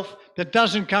itself that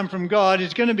doesn't come from God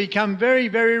is going to become very,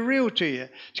 very real to you.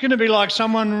 It's going to be like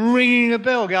someone ringing a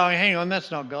bell going, hang on,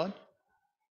 that's not God.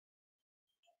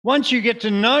 Once you get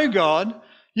to know God,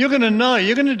 you're going to know,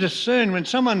 you're going to discern when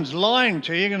someone's lying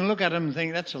to you, you're going to look at them and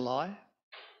think, that's a lie.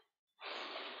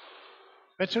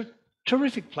 That's a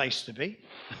terrific place to be. Do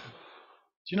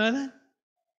you know that?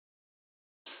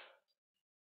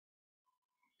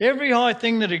 Every high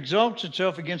thing that exalts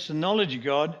itself against the knowledge of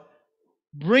God,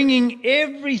 bringing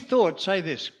every thought, say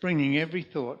this, bringing every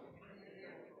thought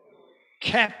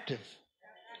captive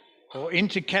or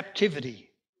into captivity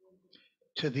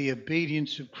to the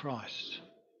obedience of Christ.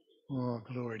 Oh,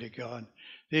 glory to God.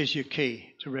 There's your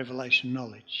key to revelation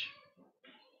knowledge.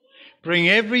 Bring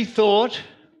every thought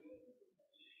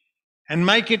and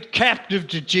make it captive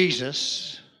to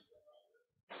Jesus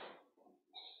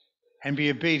and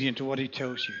be obedient to what he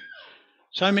tells you.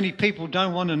 So many people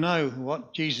don't want to know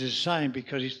what Jesus is saying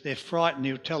because they're frightened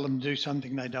he'll tell them to do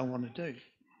something they don't want to do. Do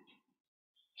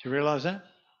you realise that?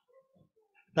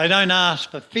 They don't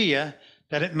ask for fear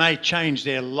that it may change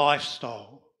their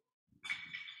lifestyle.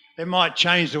 It might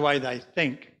change the way they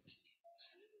think.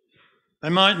 They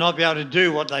might not be able to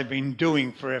do what they've been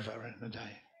doing forever in a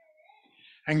day.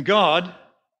 And God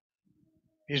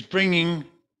is bringing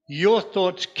your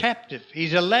thoughts captive.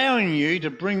 He's allowing you to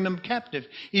bring them captive.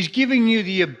 He's giving you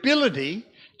the ability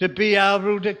to be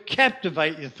able to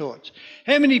captivate your thoughts.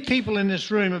 How many people in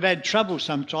this room have had trouble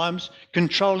sometimes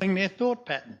controlling their thought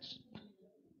patterns?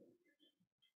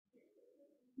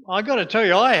 I've got to tell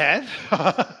you, I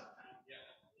have.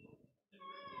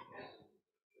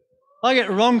 I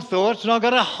get wrong thoughts and I've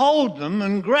got to hold them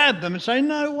and grab them and say,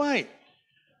 no, wait.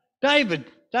 David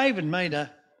made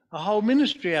a whole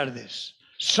ministry out of this.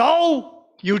 Soul,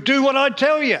 you do what I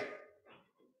tell you.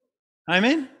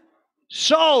 Amen?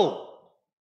 Soul,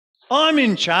 I'm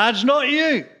in charge, not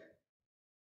you.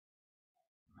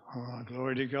 Oh,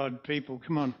 glory to God, people.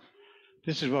 Come on.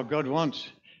 This is what God wants.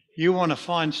 You want to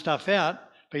find stuff out,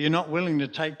 but you're not willing to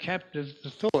take captive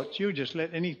the thoughts. You just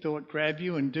let any thought grab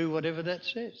you and do whatever that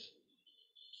says.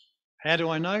 How do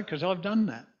I know? Because I've done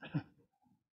that.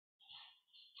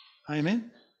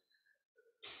 Amen?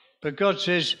 But God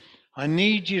says, I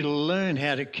need you to learn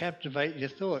how to captivate your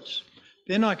thoughts.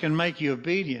 Then I can make you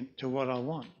obedient to what I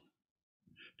want.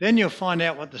 Then you'll find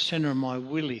out what the centre of my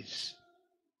will is.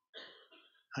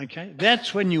 Okay?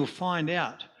 That's when you'll find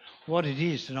out what it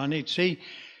is that I need. See,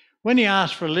 when he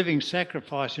asks for a living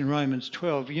sacrifice in Romans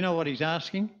 12, you know what he's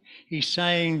asking? He's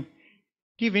saying,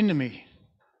 give in to me.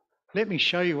 Let me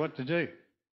show you what to do.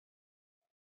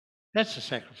 That's the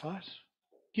sacrifice.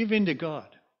 Give in to God.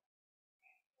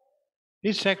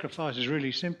 His sacrifice is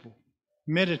really simple.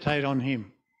 Meditate on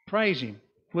him. Praise him.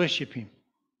 Worship him.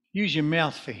 Use your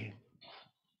mouth for him.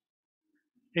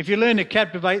 If you learn to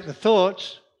captivate the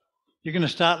thoughts, you're going to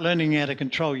start learning how to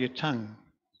control your tongue.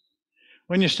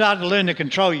 When you start to learn to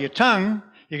control your tongue,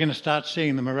 you're going to start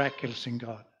seeing the miraculous in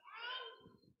God.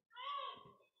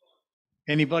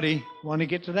 Anybody want to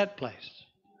get to that place?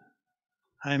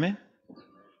 Amen?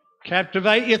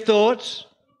 Captivate your thoughts,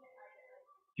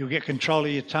 you'll get control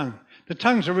of your tongue. The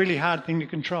tongue's a really hard thing to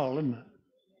control, isn't it?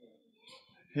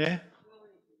 Yeah?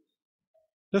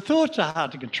 The thoughts are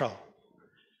hard to control.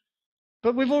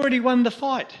 But we've already won the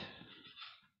fight.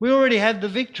 We already have the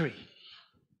victory.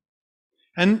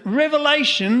 And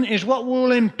revelation is what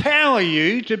will empower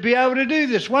you to be able to do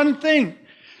this one thing,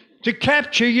 to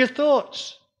capture your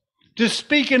thoughts, to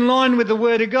speak in line with the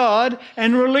Word of God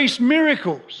and release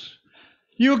miracles.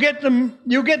 You'll get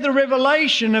the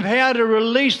revelation of how to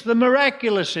release the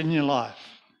miraculous in your life.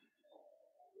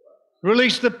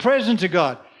 Release the presence of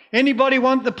God. Anybody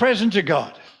want the presence of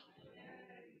God?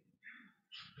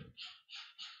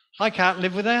 I can't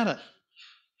live without it.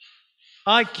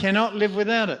 I cannot live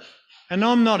without it. And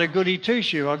I'm not a goody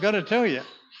two-shoe, I've got to tell you.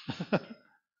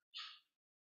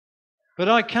 But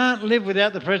I can't live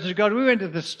without the presence of God. We went to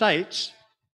the States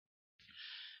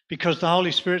because the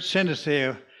Holy Spirit sent us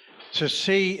there to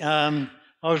see. I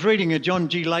was reading a John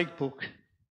G. Lake book,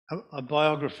 a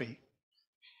biography.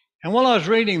 And while I was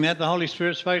reading that, the Holy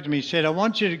Spirit spoke to me. He said, I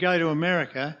want you to go to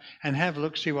America and have a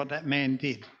look, see what that man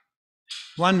did.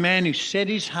 One man who set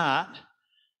his heart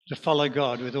to follow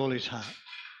God with all his heart.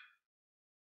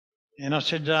 And I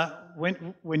said, when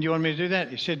do you want me to do that?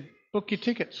 He said, book your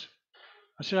tickets.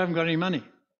 I said, I haven't got any money.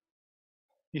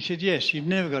 He said, yes, you've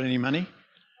never got any money.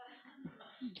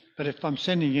 But if I'm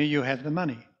sending you, you have the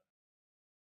money.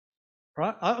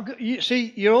 Right? You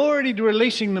see, you're already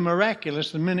releasing the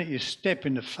miraculous the minute you step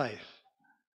into faith.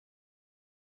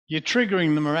 You're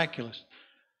triggering the miraculous.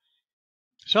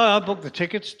 So I booked the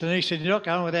tickets. Denise said, you're not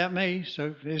going without me.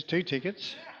 So there's 2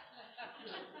 tickets.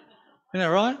 Isn't that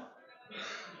right?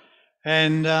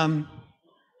 And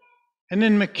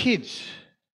then my kids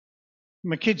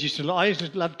used to, I used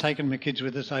to love taking my kids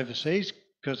with us overseas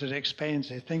because it expands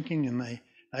their thinking and they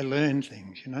learn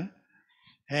things, you know.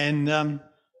 And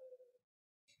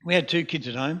we had 2 kids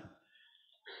at home.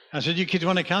 I said, you kids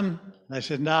want to come? They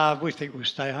said, no, we think we'll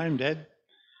stay home, Dad.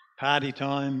 Party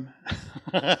time.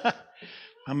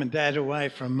 Mum and Dad away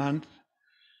for a month.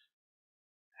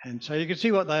 And so you could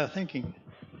see what they were thinking.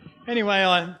 Anyway,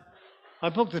 I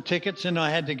booked the tickets and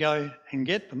I had to go and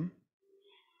get them.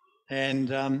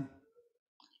 And I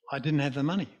didn't have the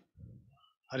money.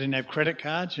 I didn't have credit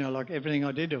cards, you know, like everything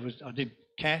I did, I did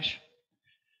cash.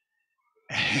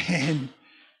 And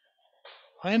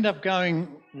I ended up going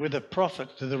with a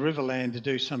prophet to the Riverland to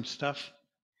do some stuff.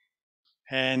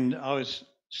 And I was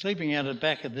sleeping out of the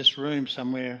back of this room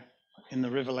somewhere in the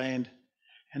Riverland.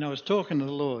 And I was talking to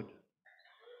the Lord.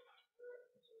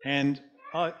 And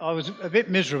I was a bit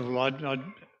miserable. I'd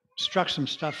struck some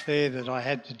stuff there that I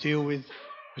had to deal with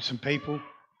some people.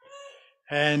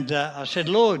 And I said,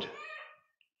 Lord,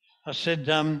 I said,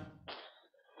 I'm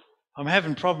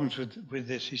having problems with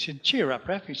this. He said, cheer up,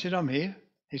 Raf. He said, I'm here.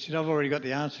 He said, I've already got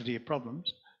the answer to your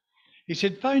problems. He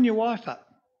said, phone your wife up.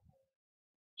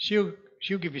 She'll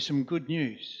give you some good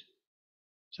news.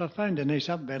 So I phoned Denise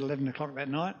up about 11 o'clock that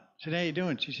night. I said, how are you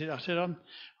doing? She said, I don't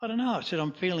know. I said,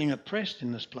 I'm feeling oppressed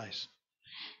in this place.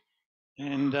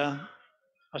 And I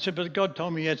said, but God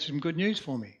told me he had some good news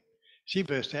for me. She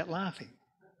burst out laughing.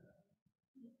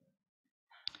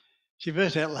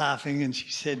 And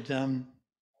she said,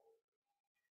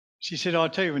 I'll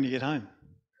tell you when you get home.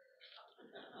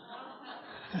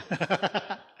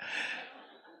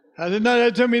 I said, no,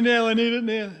 tell me now, I need it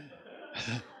now.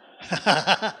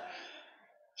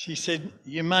 She said,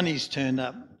 your money's turned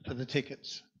up for the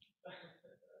tickets.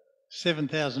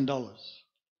 $7,000.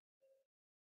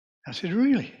 I said,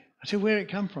 really? I said, where'd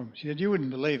it come from? She said, you wouldn't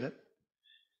believe it.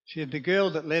 She said, the girl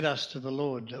that led us to the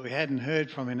Lord that we hadn't heard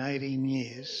from in 18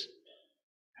 years,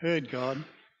 heard God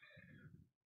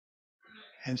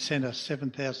and sent us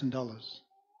 $7,000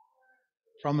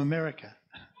 from America.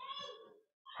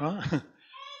 Right?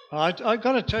 I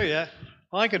got to tell you,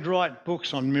 I could write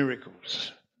books on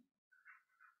miracles.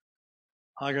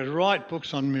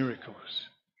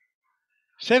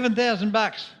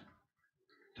 $7,000.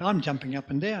 I'm jumping up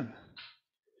and down.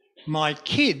 My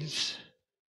kids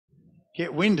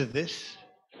get wind of this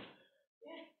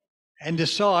and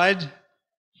decide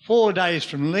 4 days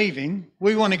from leaving,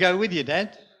 we want to go with you,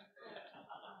 Dad.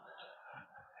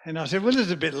 And I said, well, this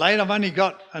is a bit late. I've only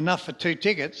got enough for 2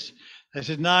 tickets. They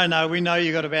said, no, we know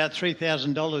you got about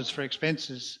 $3,000 for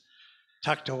expenses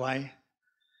tucked away.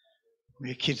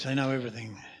 Your kids, they know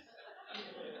everything.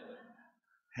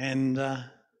 And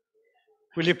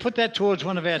will you put that towards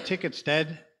one of our tickets,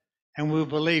 Dad? And we'll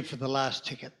believe for the last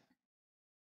ticket.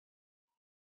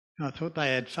 And I thought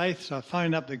they had faith, so I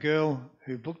phoned up the girl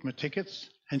who booked my tickets,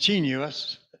 and she knew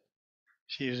us.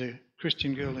 She was a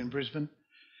Christian girl in Brisbane.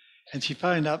 And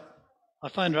I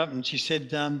phoned her up and she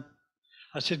said,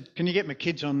 I said, can you get my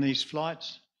kids on these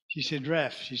flights? She said,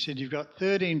 Raf, she said, you've got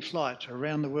 13 flights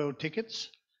around the world tickets.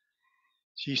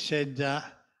 She said,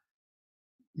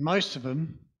 most of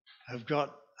them have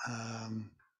got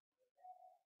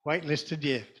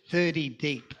waitlisted, 30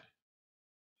 deep.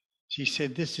 She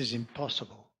said, this is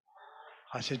impossible.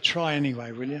 I said, try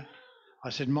anyway, will you? I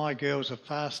said, my girls are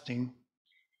fasting.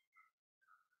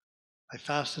 They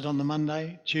fasted on the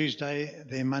Monday. Tuesday,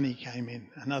 their money came in.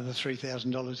 Another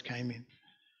 $3,000 came in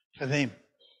for them.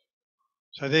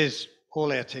 So there's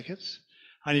all our tickets.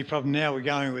 Only problem now, we're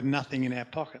going with nothing in our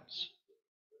pockets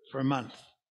for a month.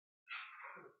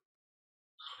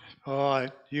 Oh,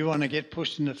 you want to get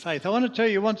pushed into faith. I want to tell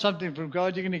you, you want something from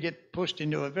God, you're going to get pushed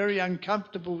into a very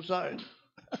uncomfortable zone.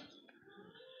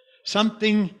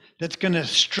 Something that's going to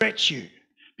stretch you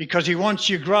because he wants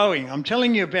you growing. I'm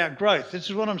telling you about growth. This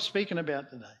is what I'm speaking about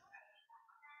today.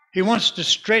 He wants to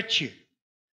stretch you.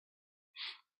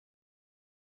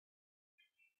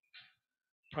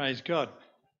 Praise God.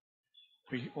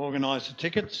 We organise the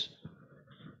tickets.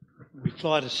 We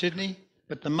fly to Sydney,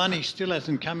 but the money still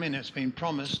hasn't come in. It's been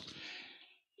promised.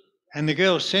 And the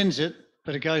girl sends it,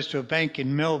 but it goes to a bank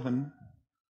in Melbourne.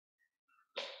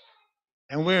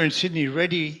 And we're in Sydney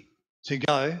ready to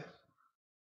go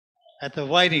at the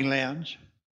waiting lounge.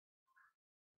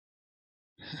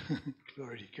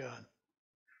 Glory to God.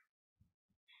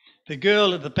 The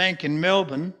girl at the bank in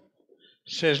Melbourne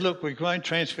says, look, we won't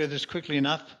transfer this quickly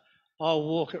enough. I'll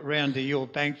walk it round to your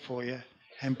bank for you,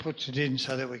 and puts it in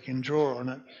so that we can draw on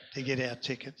it to get our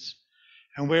tickets.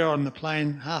 And we're on the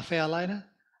plane half hour later.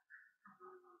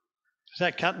 Is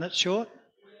that cutting it short?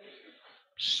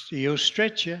 He'll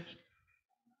stretch you.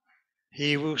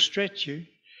 He will stretch you.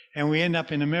 And we end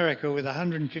up in America with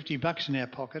 $150 in our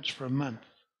pockets for a month.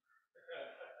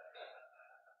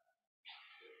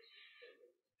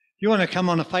 You want to come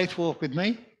on a faith walk with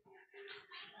me?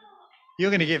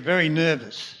 You're going to get very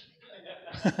nervous.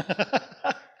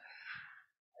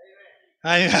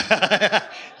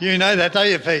 You know that, don't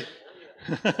you, Pete?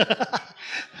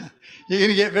 You're going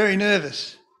to get very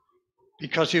nervous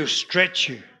because he'll stretch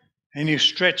you and he'll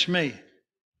stretch me.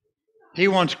 He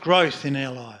wants growth in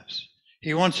our lives.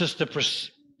 He wants us to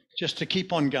just to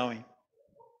keep on going,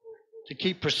 to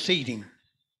keep proceeding.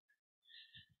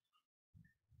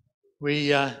 We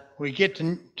get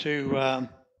to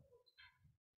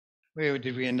where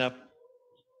did we end up?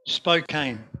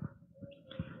 Spokane.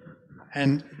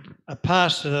 And a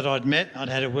pastor that I'd met, I'd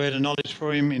had a word of knowledge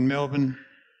for him in Melbourne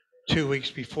 2 weeks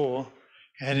before,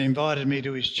 had invited me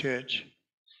to his church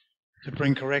to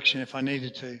bring correction if I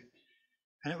needed to.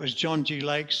 And it was John G.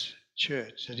 Lake's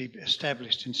church that he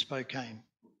established in Spokane.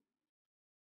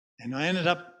 And I ended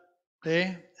up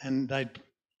there, and they'd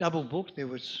double booked. There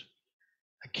was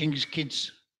a King's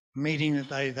Kids meeting that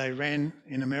they ran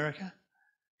in America.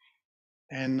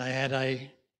 And they had a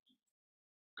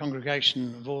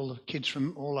congregation of all the kids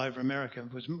from all over America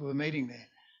were meeting there.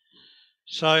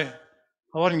 So I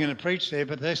wasn't going to preach there,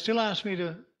 but they still asked me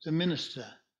to minister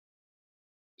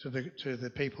to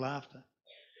the people after.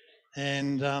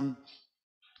 And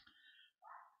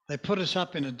they put us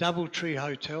up in a DoubleTree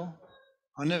hotel.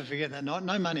 I'll never forget that night.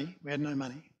 No money. We had no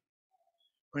money.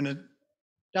 We're in a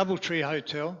DoubleTree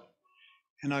hotel,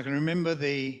 and I can remember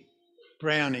the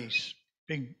brownies,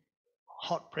 big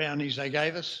hot brownies they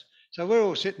gave us. So we're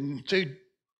all sitting in two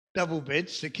double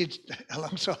beds, the kids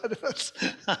alongside of us,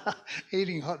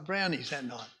 eating hot brownies that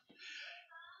night.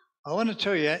 I want to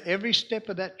tell you, every step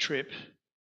of that trip,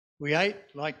 we ate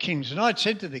like kings. And I'd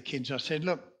said to the kids, I said,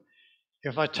 look,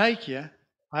 if I take you,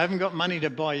 I haven't got money to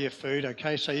buy you food,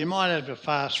 okay, so you might have to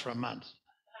fast for a month.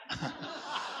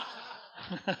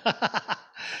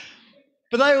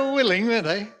 But they were willing, weren't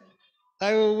they?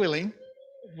 They were willing.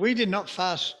 We did not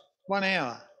fast 1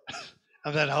 hour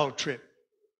of that whole trip.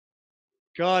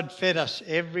 God fed us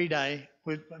every day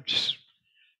with just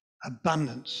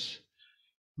abundance.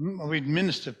 We'd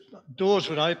minister, doors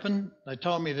would open. They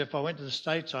told me that if I went to the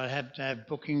States, I'd have to have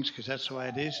bookings because that's the way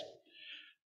it is.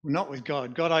 Not with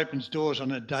God. God opens doors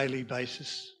on a daily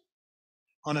basis.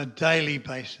 On a daily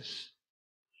basis.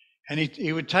 And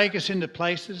he would take us into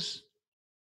places,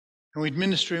 and we'd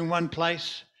minister in one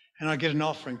place, and I'd get an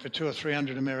offering for $200 or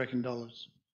 $300 American dollars.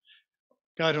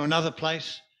 Go to another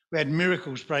place. We had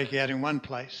miracles break out in one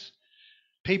place.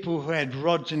 People who had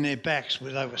rods in their backs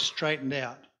where they were straightened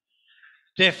out.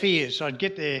 Deaf ears, I'd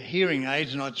get their hearing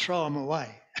aids and I'd throw them away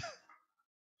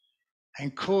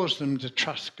and cause them to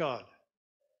trust God.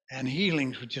 And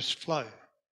healings would just flow.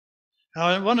 Now,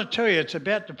 I want to tell you, it's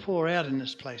about to pour out in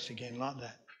this place again like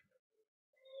that.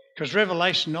 Because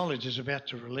revelation knowledge is about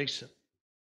to release it.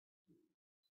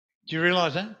 Do you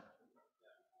realise that?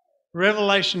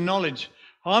 Revelation knowledge.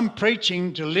 I'm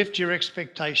preaching to lift your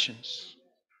expectations.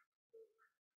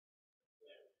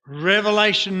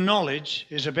 Revelation knowledge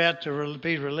is about to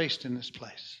be released in this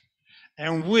place.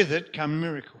 And with it come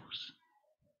miracles.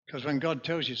 Because when God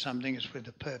tells you something, it's with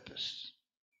a purpose.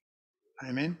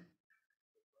 Amen?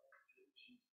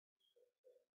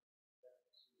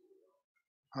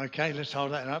 Okay, let's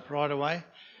hold that up right away.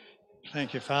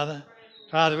 Thank you, Father.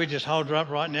 Father, we just hold her up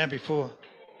right now before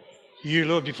you,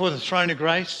 Lord, before the throne of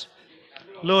grace.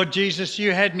 Lord Jesus,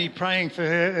 you had me praying for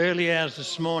her early hours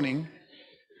this morning.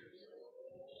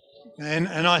 And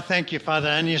I thank you, Father.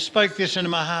 And you spoke this into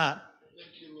my heart.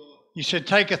 You said,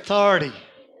 take authority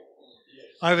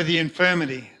over the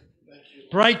infirmity.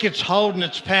 Break its hold and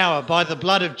its power by the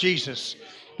blood of Jesus.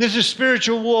 This is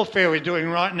spiritual warfare we're doing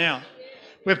right now.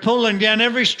 We're pulling down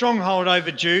every stronghold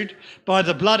over Jude by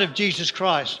the blood of Jesus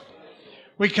Christ.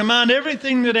 We command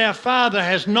everything that our Father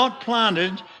has not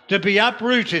planted to be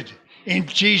uprooted in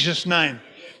Jesus' name.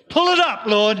 Pull it up,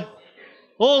 Lord.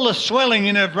 All the swelling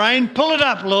in her brain, pull it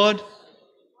up, Lord.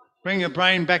 Bring her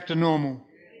brain back to normal.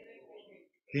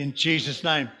 In Jesus'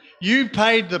 name. You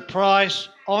paid the price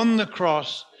on the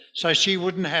cross so she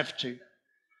wouldn't have to.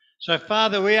 So,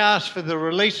 Father, we ask for the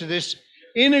release of this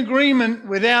in agreement,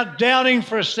 without doubting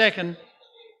for a second.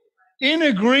 In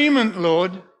agreement,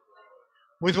 Lord,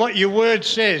 with what your word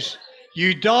says.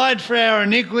 You died for our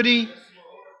iniquity.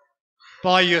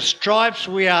 By your stripes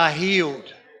we are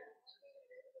healed.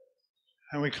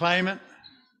 And we claim it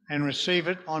and receive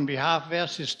it on behalf of our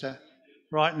sister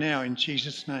right now in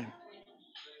Jesus' name.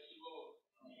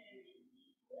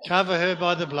 Cover her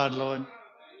by the blood, Lord.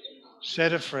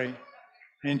 Set her free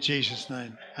in Jesus'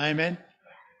 name. Amen.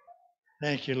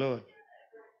 Thank you, Lord.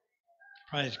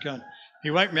 Praise God.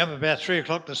 He woke me up about 3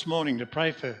 o'clock this morning to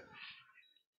pray for her.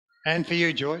 And for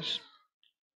you, Joyce.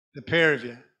 The pair of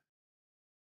you.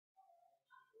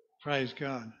 Praise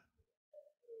God.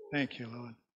 Thank you,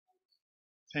 Lord.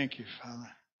 Thank you, Father.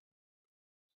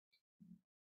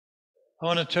 I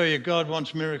want to tell you, God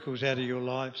wants miracles out of your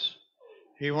lives.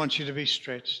 He wants you to be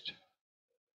stretched.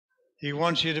 He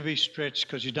wants you to be stretched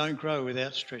because you don't grow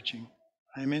without stretching.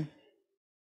 Amen.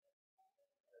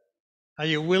 Are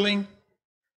you willing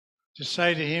to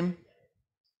say to him,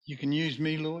 you can use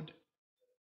me, Lord?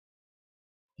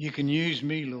 You can use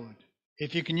me, Lord.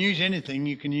 If you can use anything,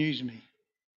 you can use me.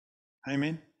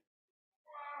 Amen.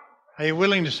 Are you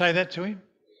willing to say that to him?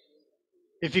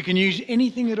 If you can use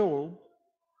anything at all,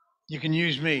 you can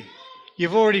use me.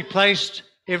 You've already placed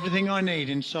everything I need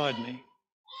inside me.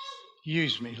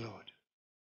 Use me, Lord.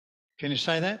 Can you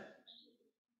say that?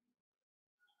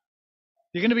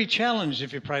 You're going to be challenged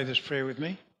if you pray this prayer with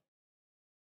me.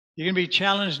 You're going to be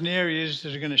challenged in areas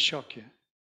that are going to shock you.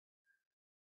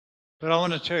 But I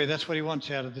want to tell you, that's what he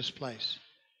wants out of this place.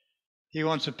 He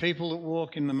wants a people that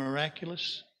walk in the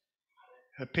miraculous,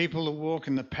 a people that walk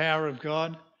in the power of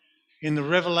God, in the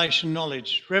revelation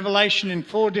knowledge. Revelation in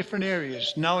 4 different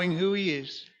areas: knowing who he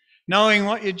is, knowing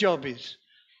what your job is,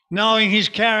 knowing his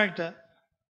character.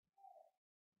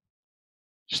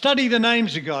 Study the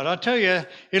names of God. I tell you,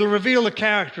 it'll reveal the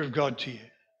character of God to you.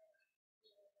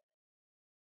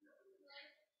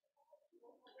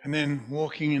 And then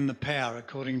walking in the power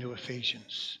according to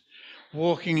Ephesians.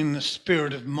 Walking in the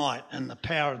spirit of might and the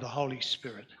power of the Holy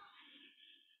Spirit.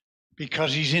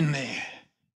 Because he's in there.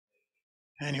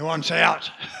 And he wants out.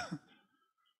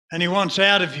 And he wants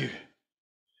out of you.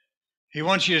 He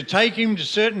wants you to take him to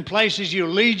certain places he'll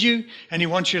lead you, and he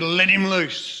wants you to let him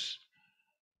loose.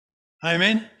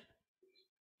 Amen?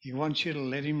 He wants you to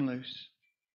let him loose.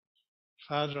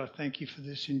 Father, I thank you for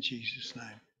this in Jesus'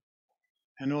 name.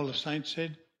 And all the saints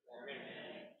said?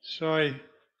 Sorry.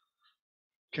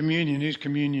 Communion. Who's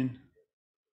communion?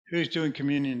 Who's doing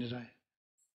communion today?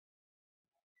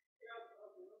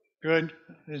 Good.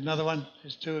 There's another one.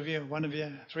 There's 2 of you, 1 of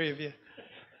you, 3 of you.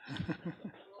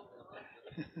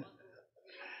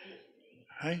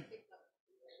 Hey?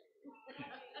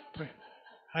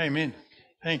 Amen.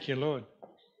 Thank you, Lord.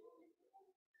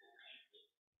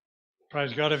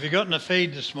 Praise God. Have you gotten a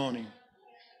feed this morning?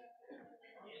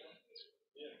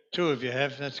 2 of you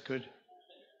have. That's good.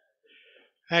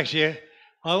 Actually,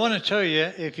 I want to tell you,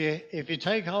 if you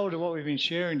take hold of what we've been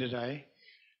sharing today,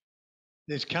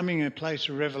 there's coming a place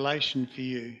of revelation for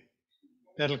you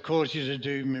that'll cause you to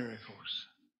do miracles.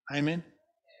 Amen?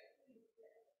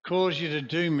 Cause you to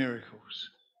do miracles.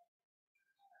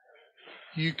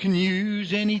 You can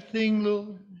use anything,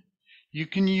 Lord. You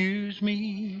can use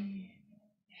me.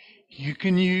 You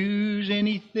can use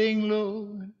anything,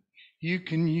 Lord. You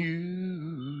can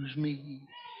use me.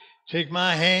 Take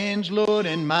my hands, Lord,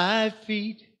 and my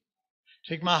feet.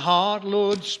 Take my heart,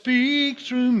 Lord, speak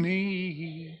through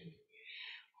me.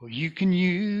 Oh, you can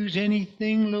use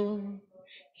anything, Lord.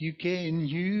 You can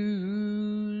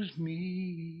use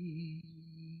me.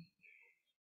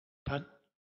 But,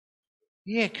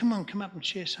 yeah, come on, come up and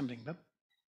share something, bub.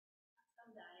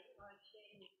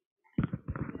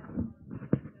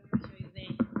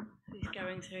 Who's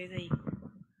going through the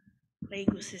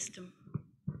legal system.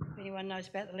 If anyone knows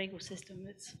about the legal system,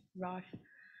 it's rife.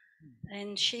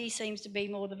 And she seems to be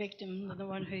more the victim than the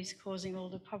one who's causing all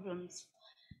the problems.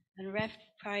 And Raf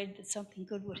prayed that something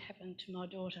good would happen to my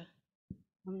daughter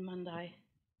on Monday.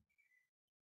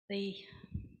 They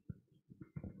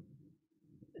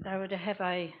were to have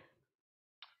a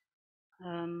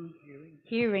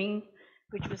hearing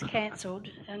which was cancelled,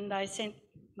 and they sent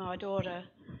my daughter.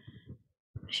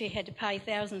 She had to pay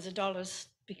thousands of dollars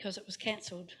because it was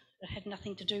cancelled. It had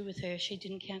nothing to do with her. She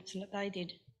didn't cancel it, they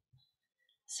did.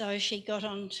 So she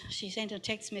sent a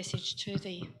text message to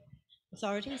the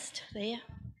authorities there,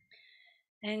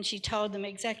 And she told them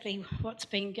exactly what's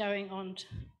been going on.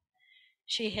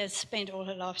 She has spent all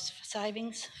her life's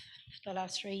savings for the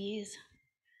last 3 years.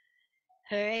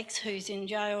 Her ex, who's in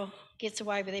jail, gets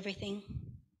away with everything.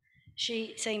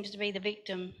 She seems to be the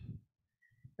victim,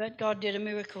 but God did a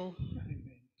miracle.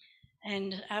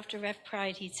 And after Raf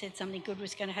prayed, he said something good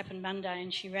was going to happen Monday,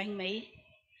 and she rang me,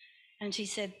 and she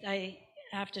said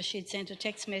after she'd sent a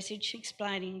text message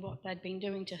explaining what they'd been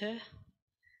doing to her,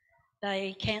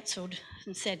 they cancelled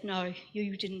and said, no,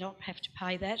 you did not have to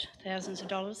pay that, thousands of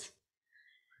dollars.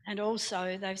 And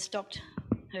also they've stopped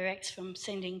her ex from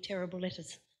sending terrible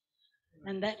letters.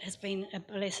 And that has been a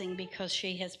blessing because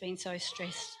she has been so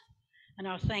stressed. And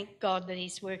I thank God that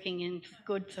he's working in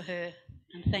good for her.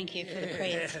 And thank you for the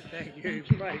prayers. Thank you.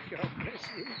 Praise God. Bless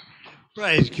you.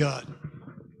 Praise God.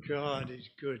 God is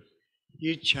good.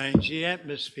 You change the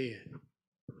atmosphere.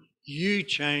 You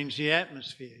change the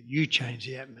atmosphere. You change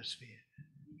the atmosphere.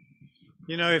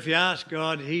 You know, if you ask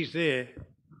God, he's there.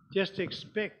 Just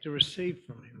expect to receive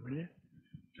from him, will you?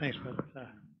 Thanks, brother.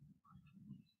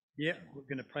 Yeah, we're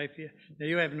going to pray for you. Now,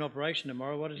 you have an operation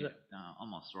tomorrow. What is it? On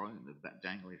my throat, that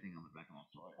dangly thing on the back of my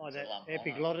throat. Oh, that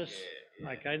epiglottis?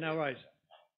 Yeah. Okay, no worries.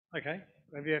 Okay,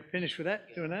 have you finished with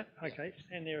that, doing that? Okay,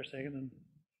 stand there a second and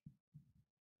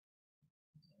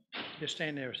just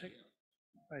stand there a second.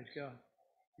 Praise God.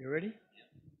 You ready?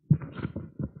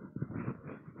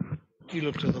 You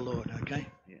look to the Lord, okay?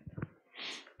 Yeah.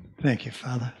 Thank you,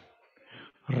 Father.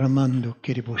 Ramando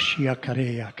kiriboshia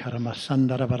kareya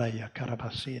karamasandarabaya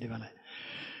karabasirivane.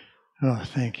 Oh,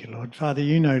 thank you, Lord. Father,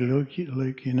 you know Luke,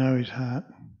 you know his heart.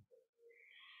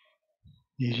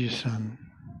 He's your son.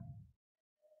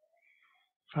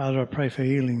 Father, I pray for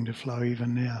healing to flow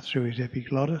even now through his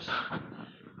epiglottis. I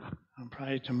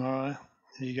pray tomorrow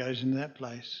as he goes into that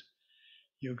place,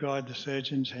 you'll guide the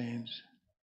surgeon's hands.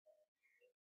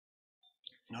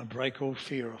 And I break all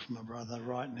fear off my brother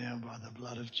right now by the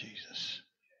blood of Jesus.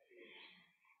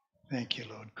 Thank you,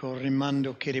 Lord.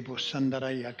 Korimando kiribo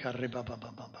sandaraya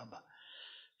karibababababa.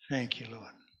 Thank you,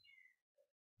 Lord.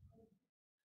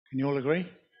 Can you all agree?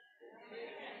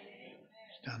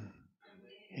 It's done.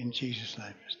 In Jesus'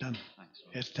 name. It's done.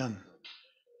 It's done.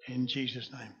 In Jesus'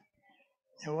 name.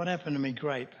 Now, what happened to me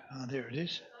grape? Oh, there it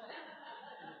is.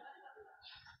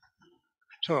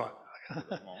 It's all right.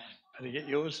 Better get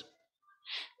yours.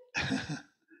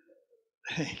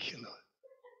 Thank you,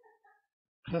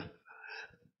 Lord.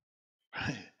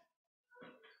 Right.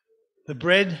 The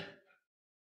bread.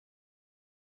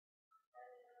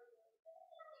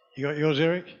 You got yours,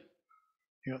 Eric?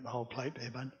 You got the whole plate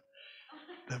there, bud.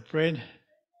 The bread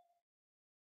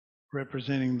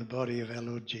representing the body of our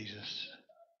Lord Jesus.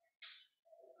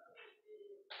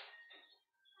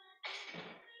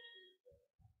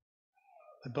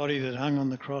 The body that hung on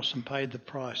the cross and paid the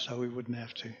price so we wouldn't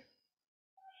have to.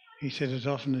 He said, as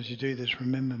often as you do this,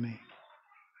 remember me.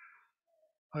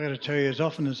 I got to tell you, as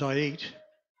often as I eat,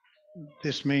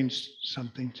 this means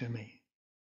something to me.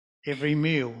 Every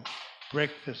meal,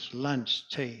 breakfast, lunch,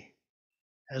 tea.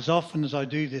 As often as I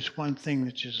do this one thing,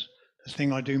 which is the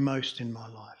thing I do most in my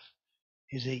life,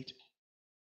 is eat.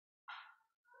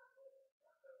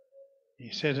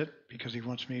 He said it because he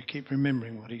wants me to keep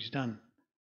remembering what he's done.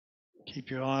 Keep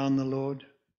your eye on the Lord.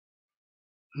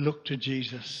 Look to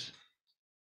Jesus.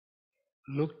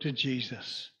 Look to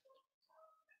Jesus.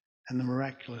 And the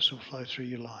miraculous will flow through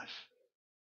your life.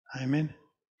 Amen.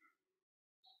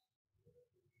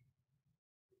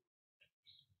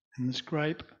 And this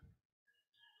grape,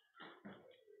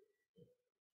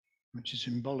 which is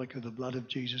symbolic of the blood of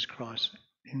Jesus Christ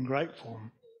in grape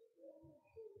form,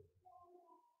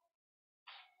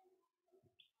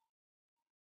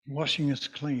 washing us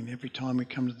clean every time we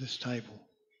come to this table.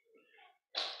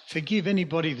 Forgive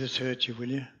anybody that's hurt you, will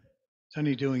you? It's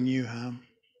only doing you harm.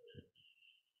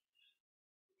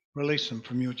 Release them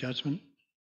from your judgment.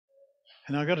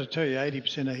 And I've got to tell you,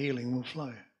 80% of healing will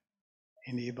flow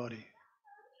into your body.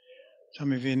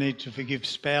 Some of you need to forgive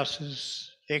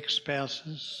spouses,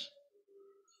 ex-spouses,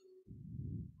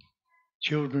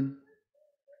 children,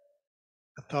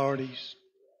 authorities,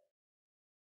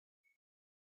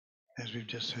 as we've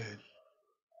just heard.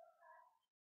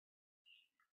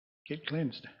 Get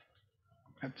cleansed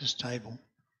at this table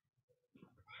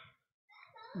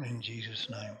in Jesus'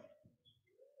 name.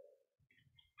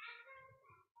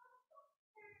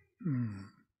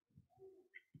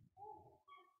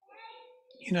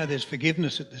 You know there's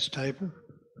forgiveness at this table.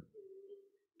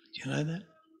 Do you know that?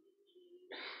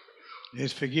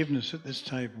 There's forgiveness at this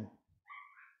table.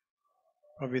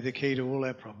 Probably the key to all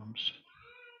our problems.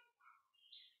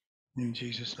 In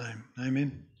Jesus' name.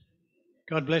 Amen.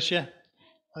 God bless you. I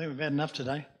think we've had enough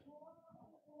today.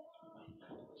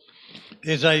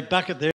 There's a bucket there.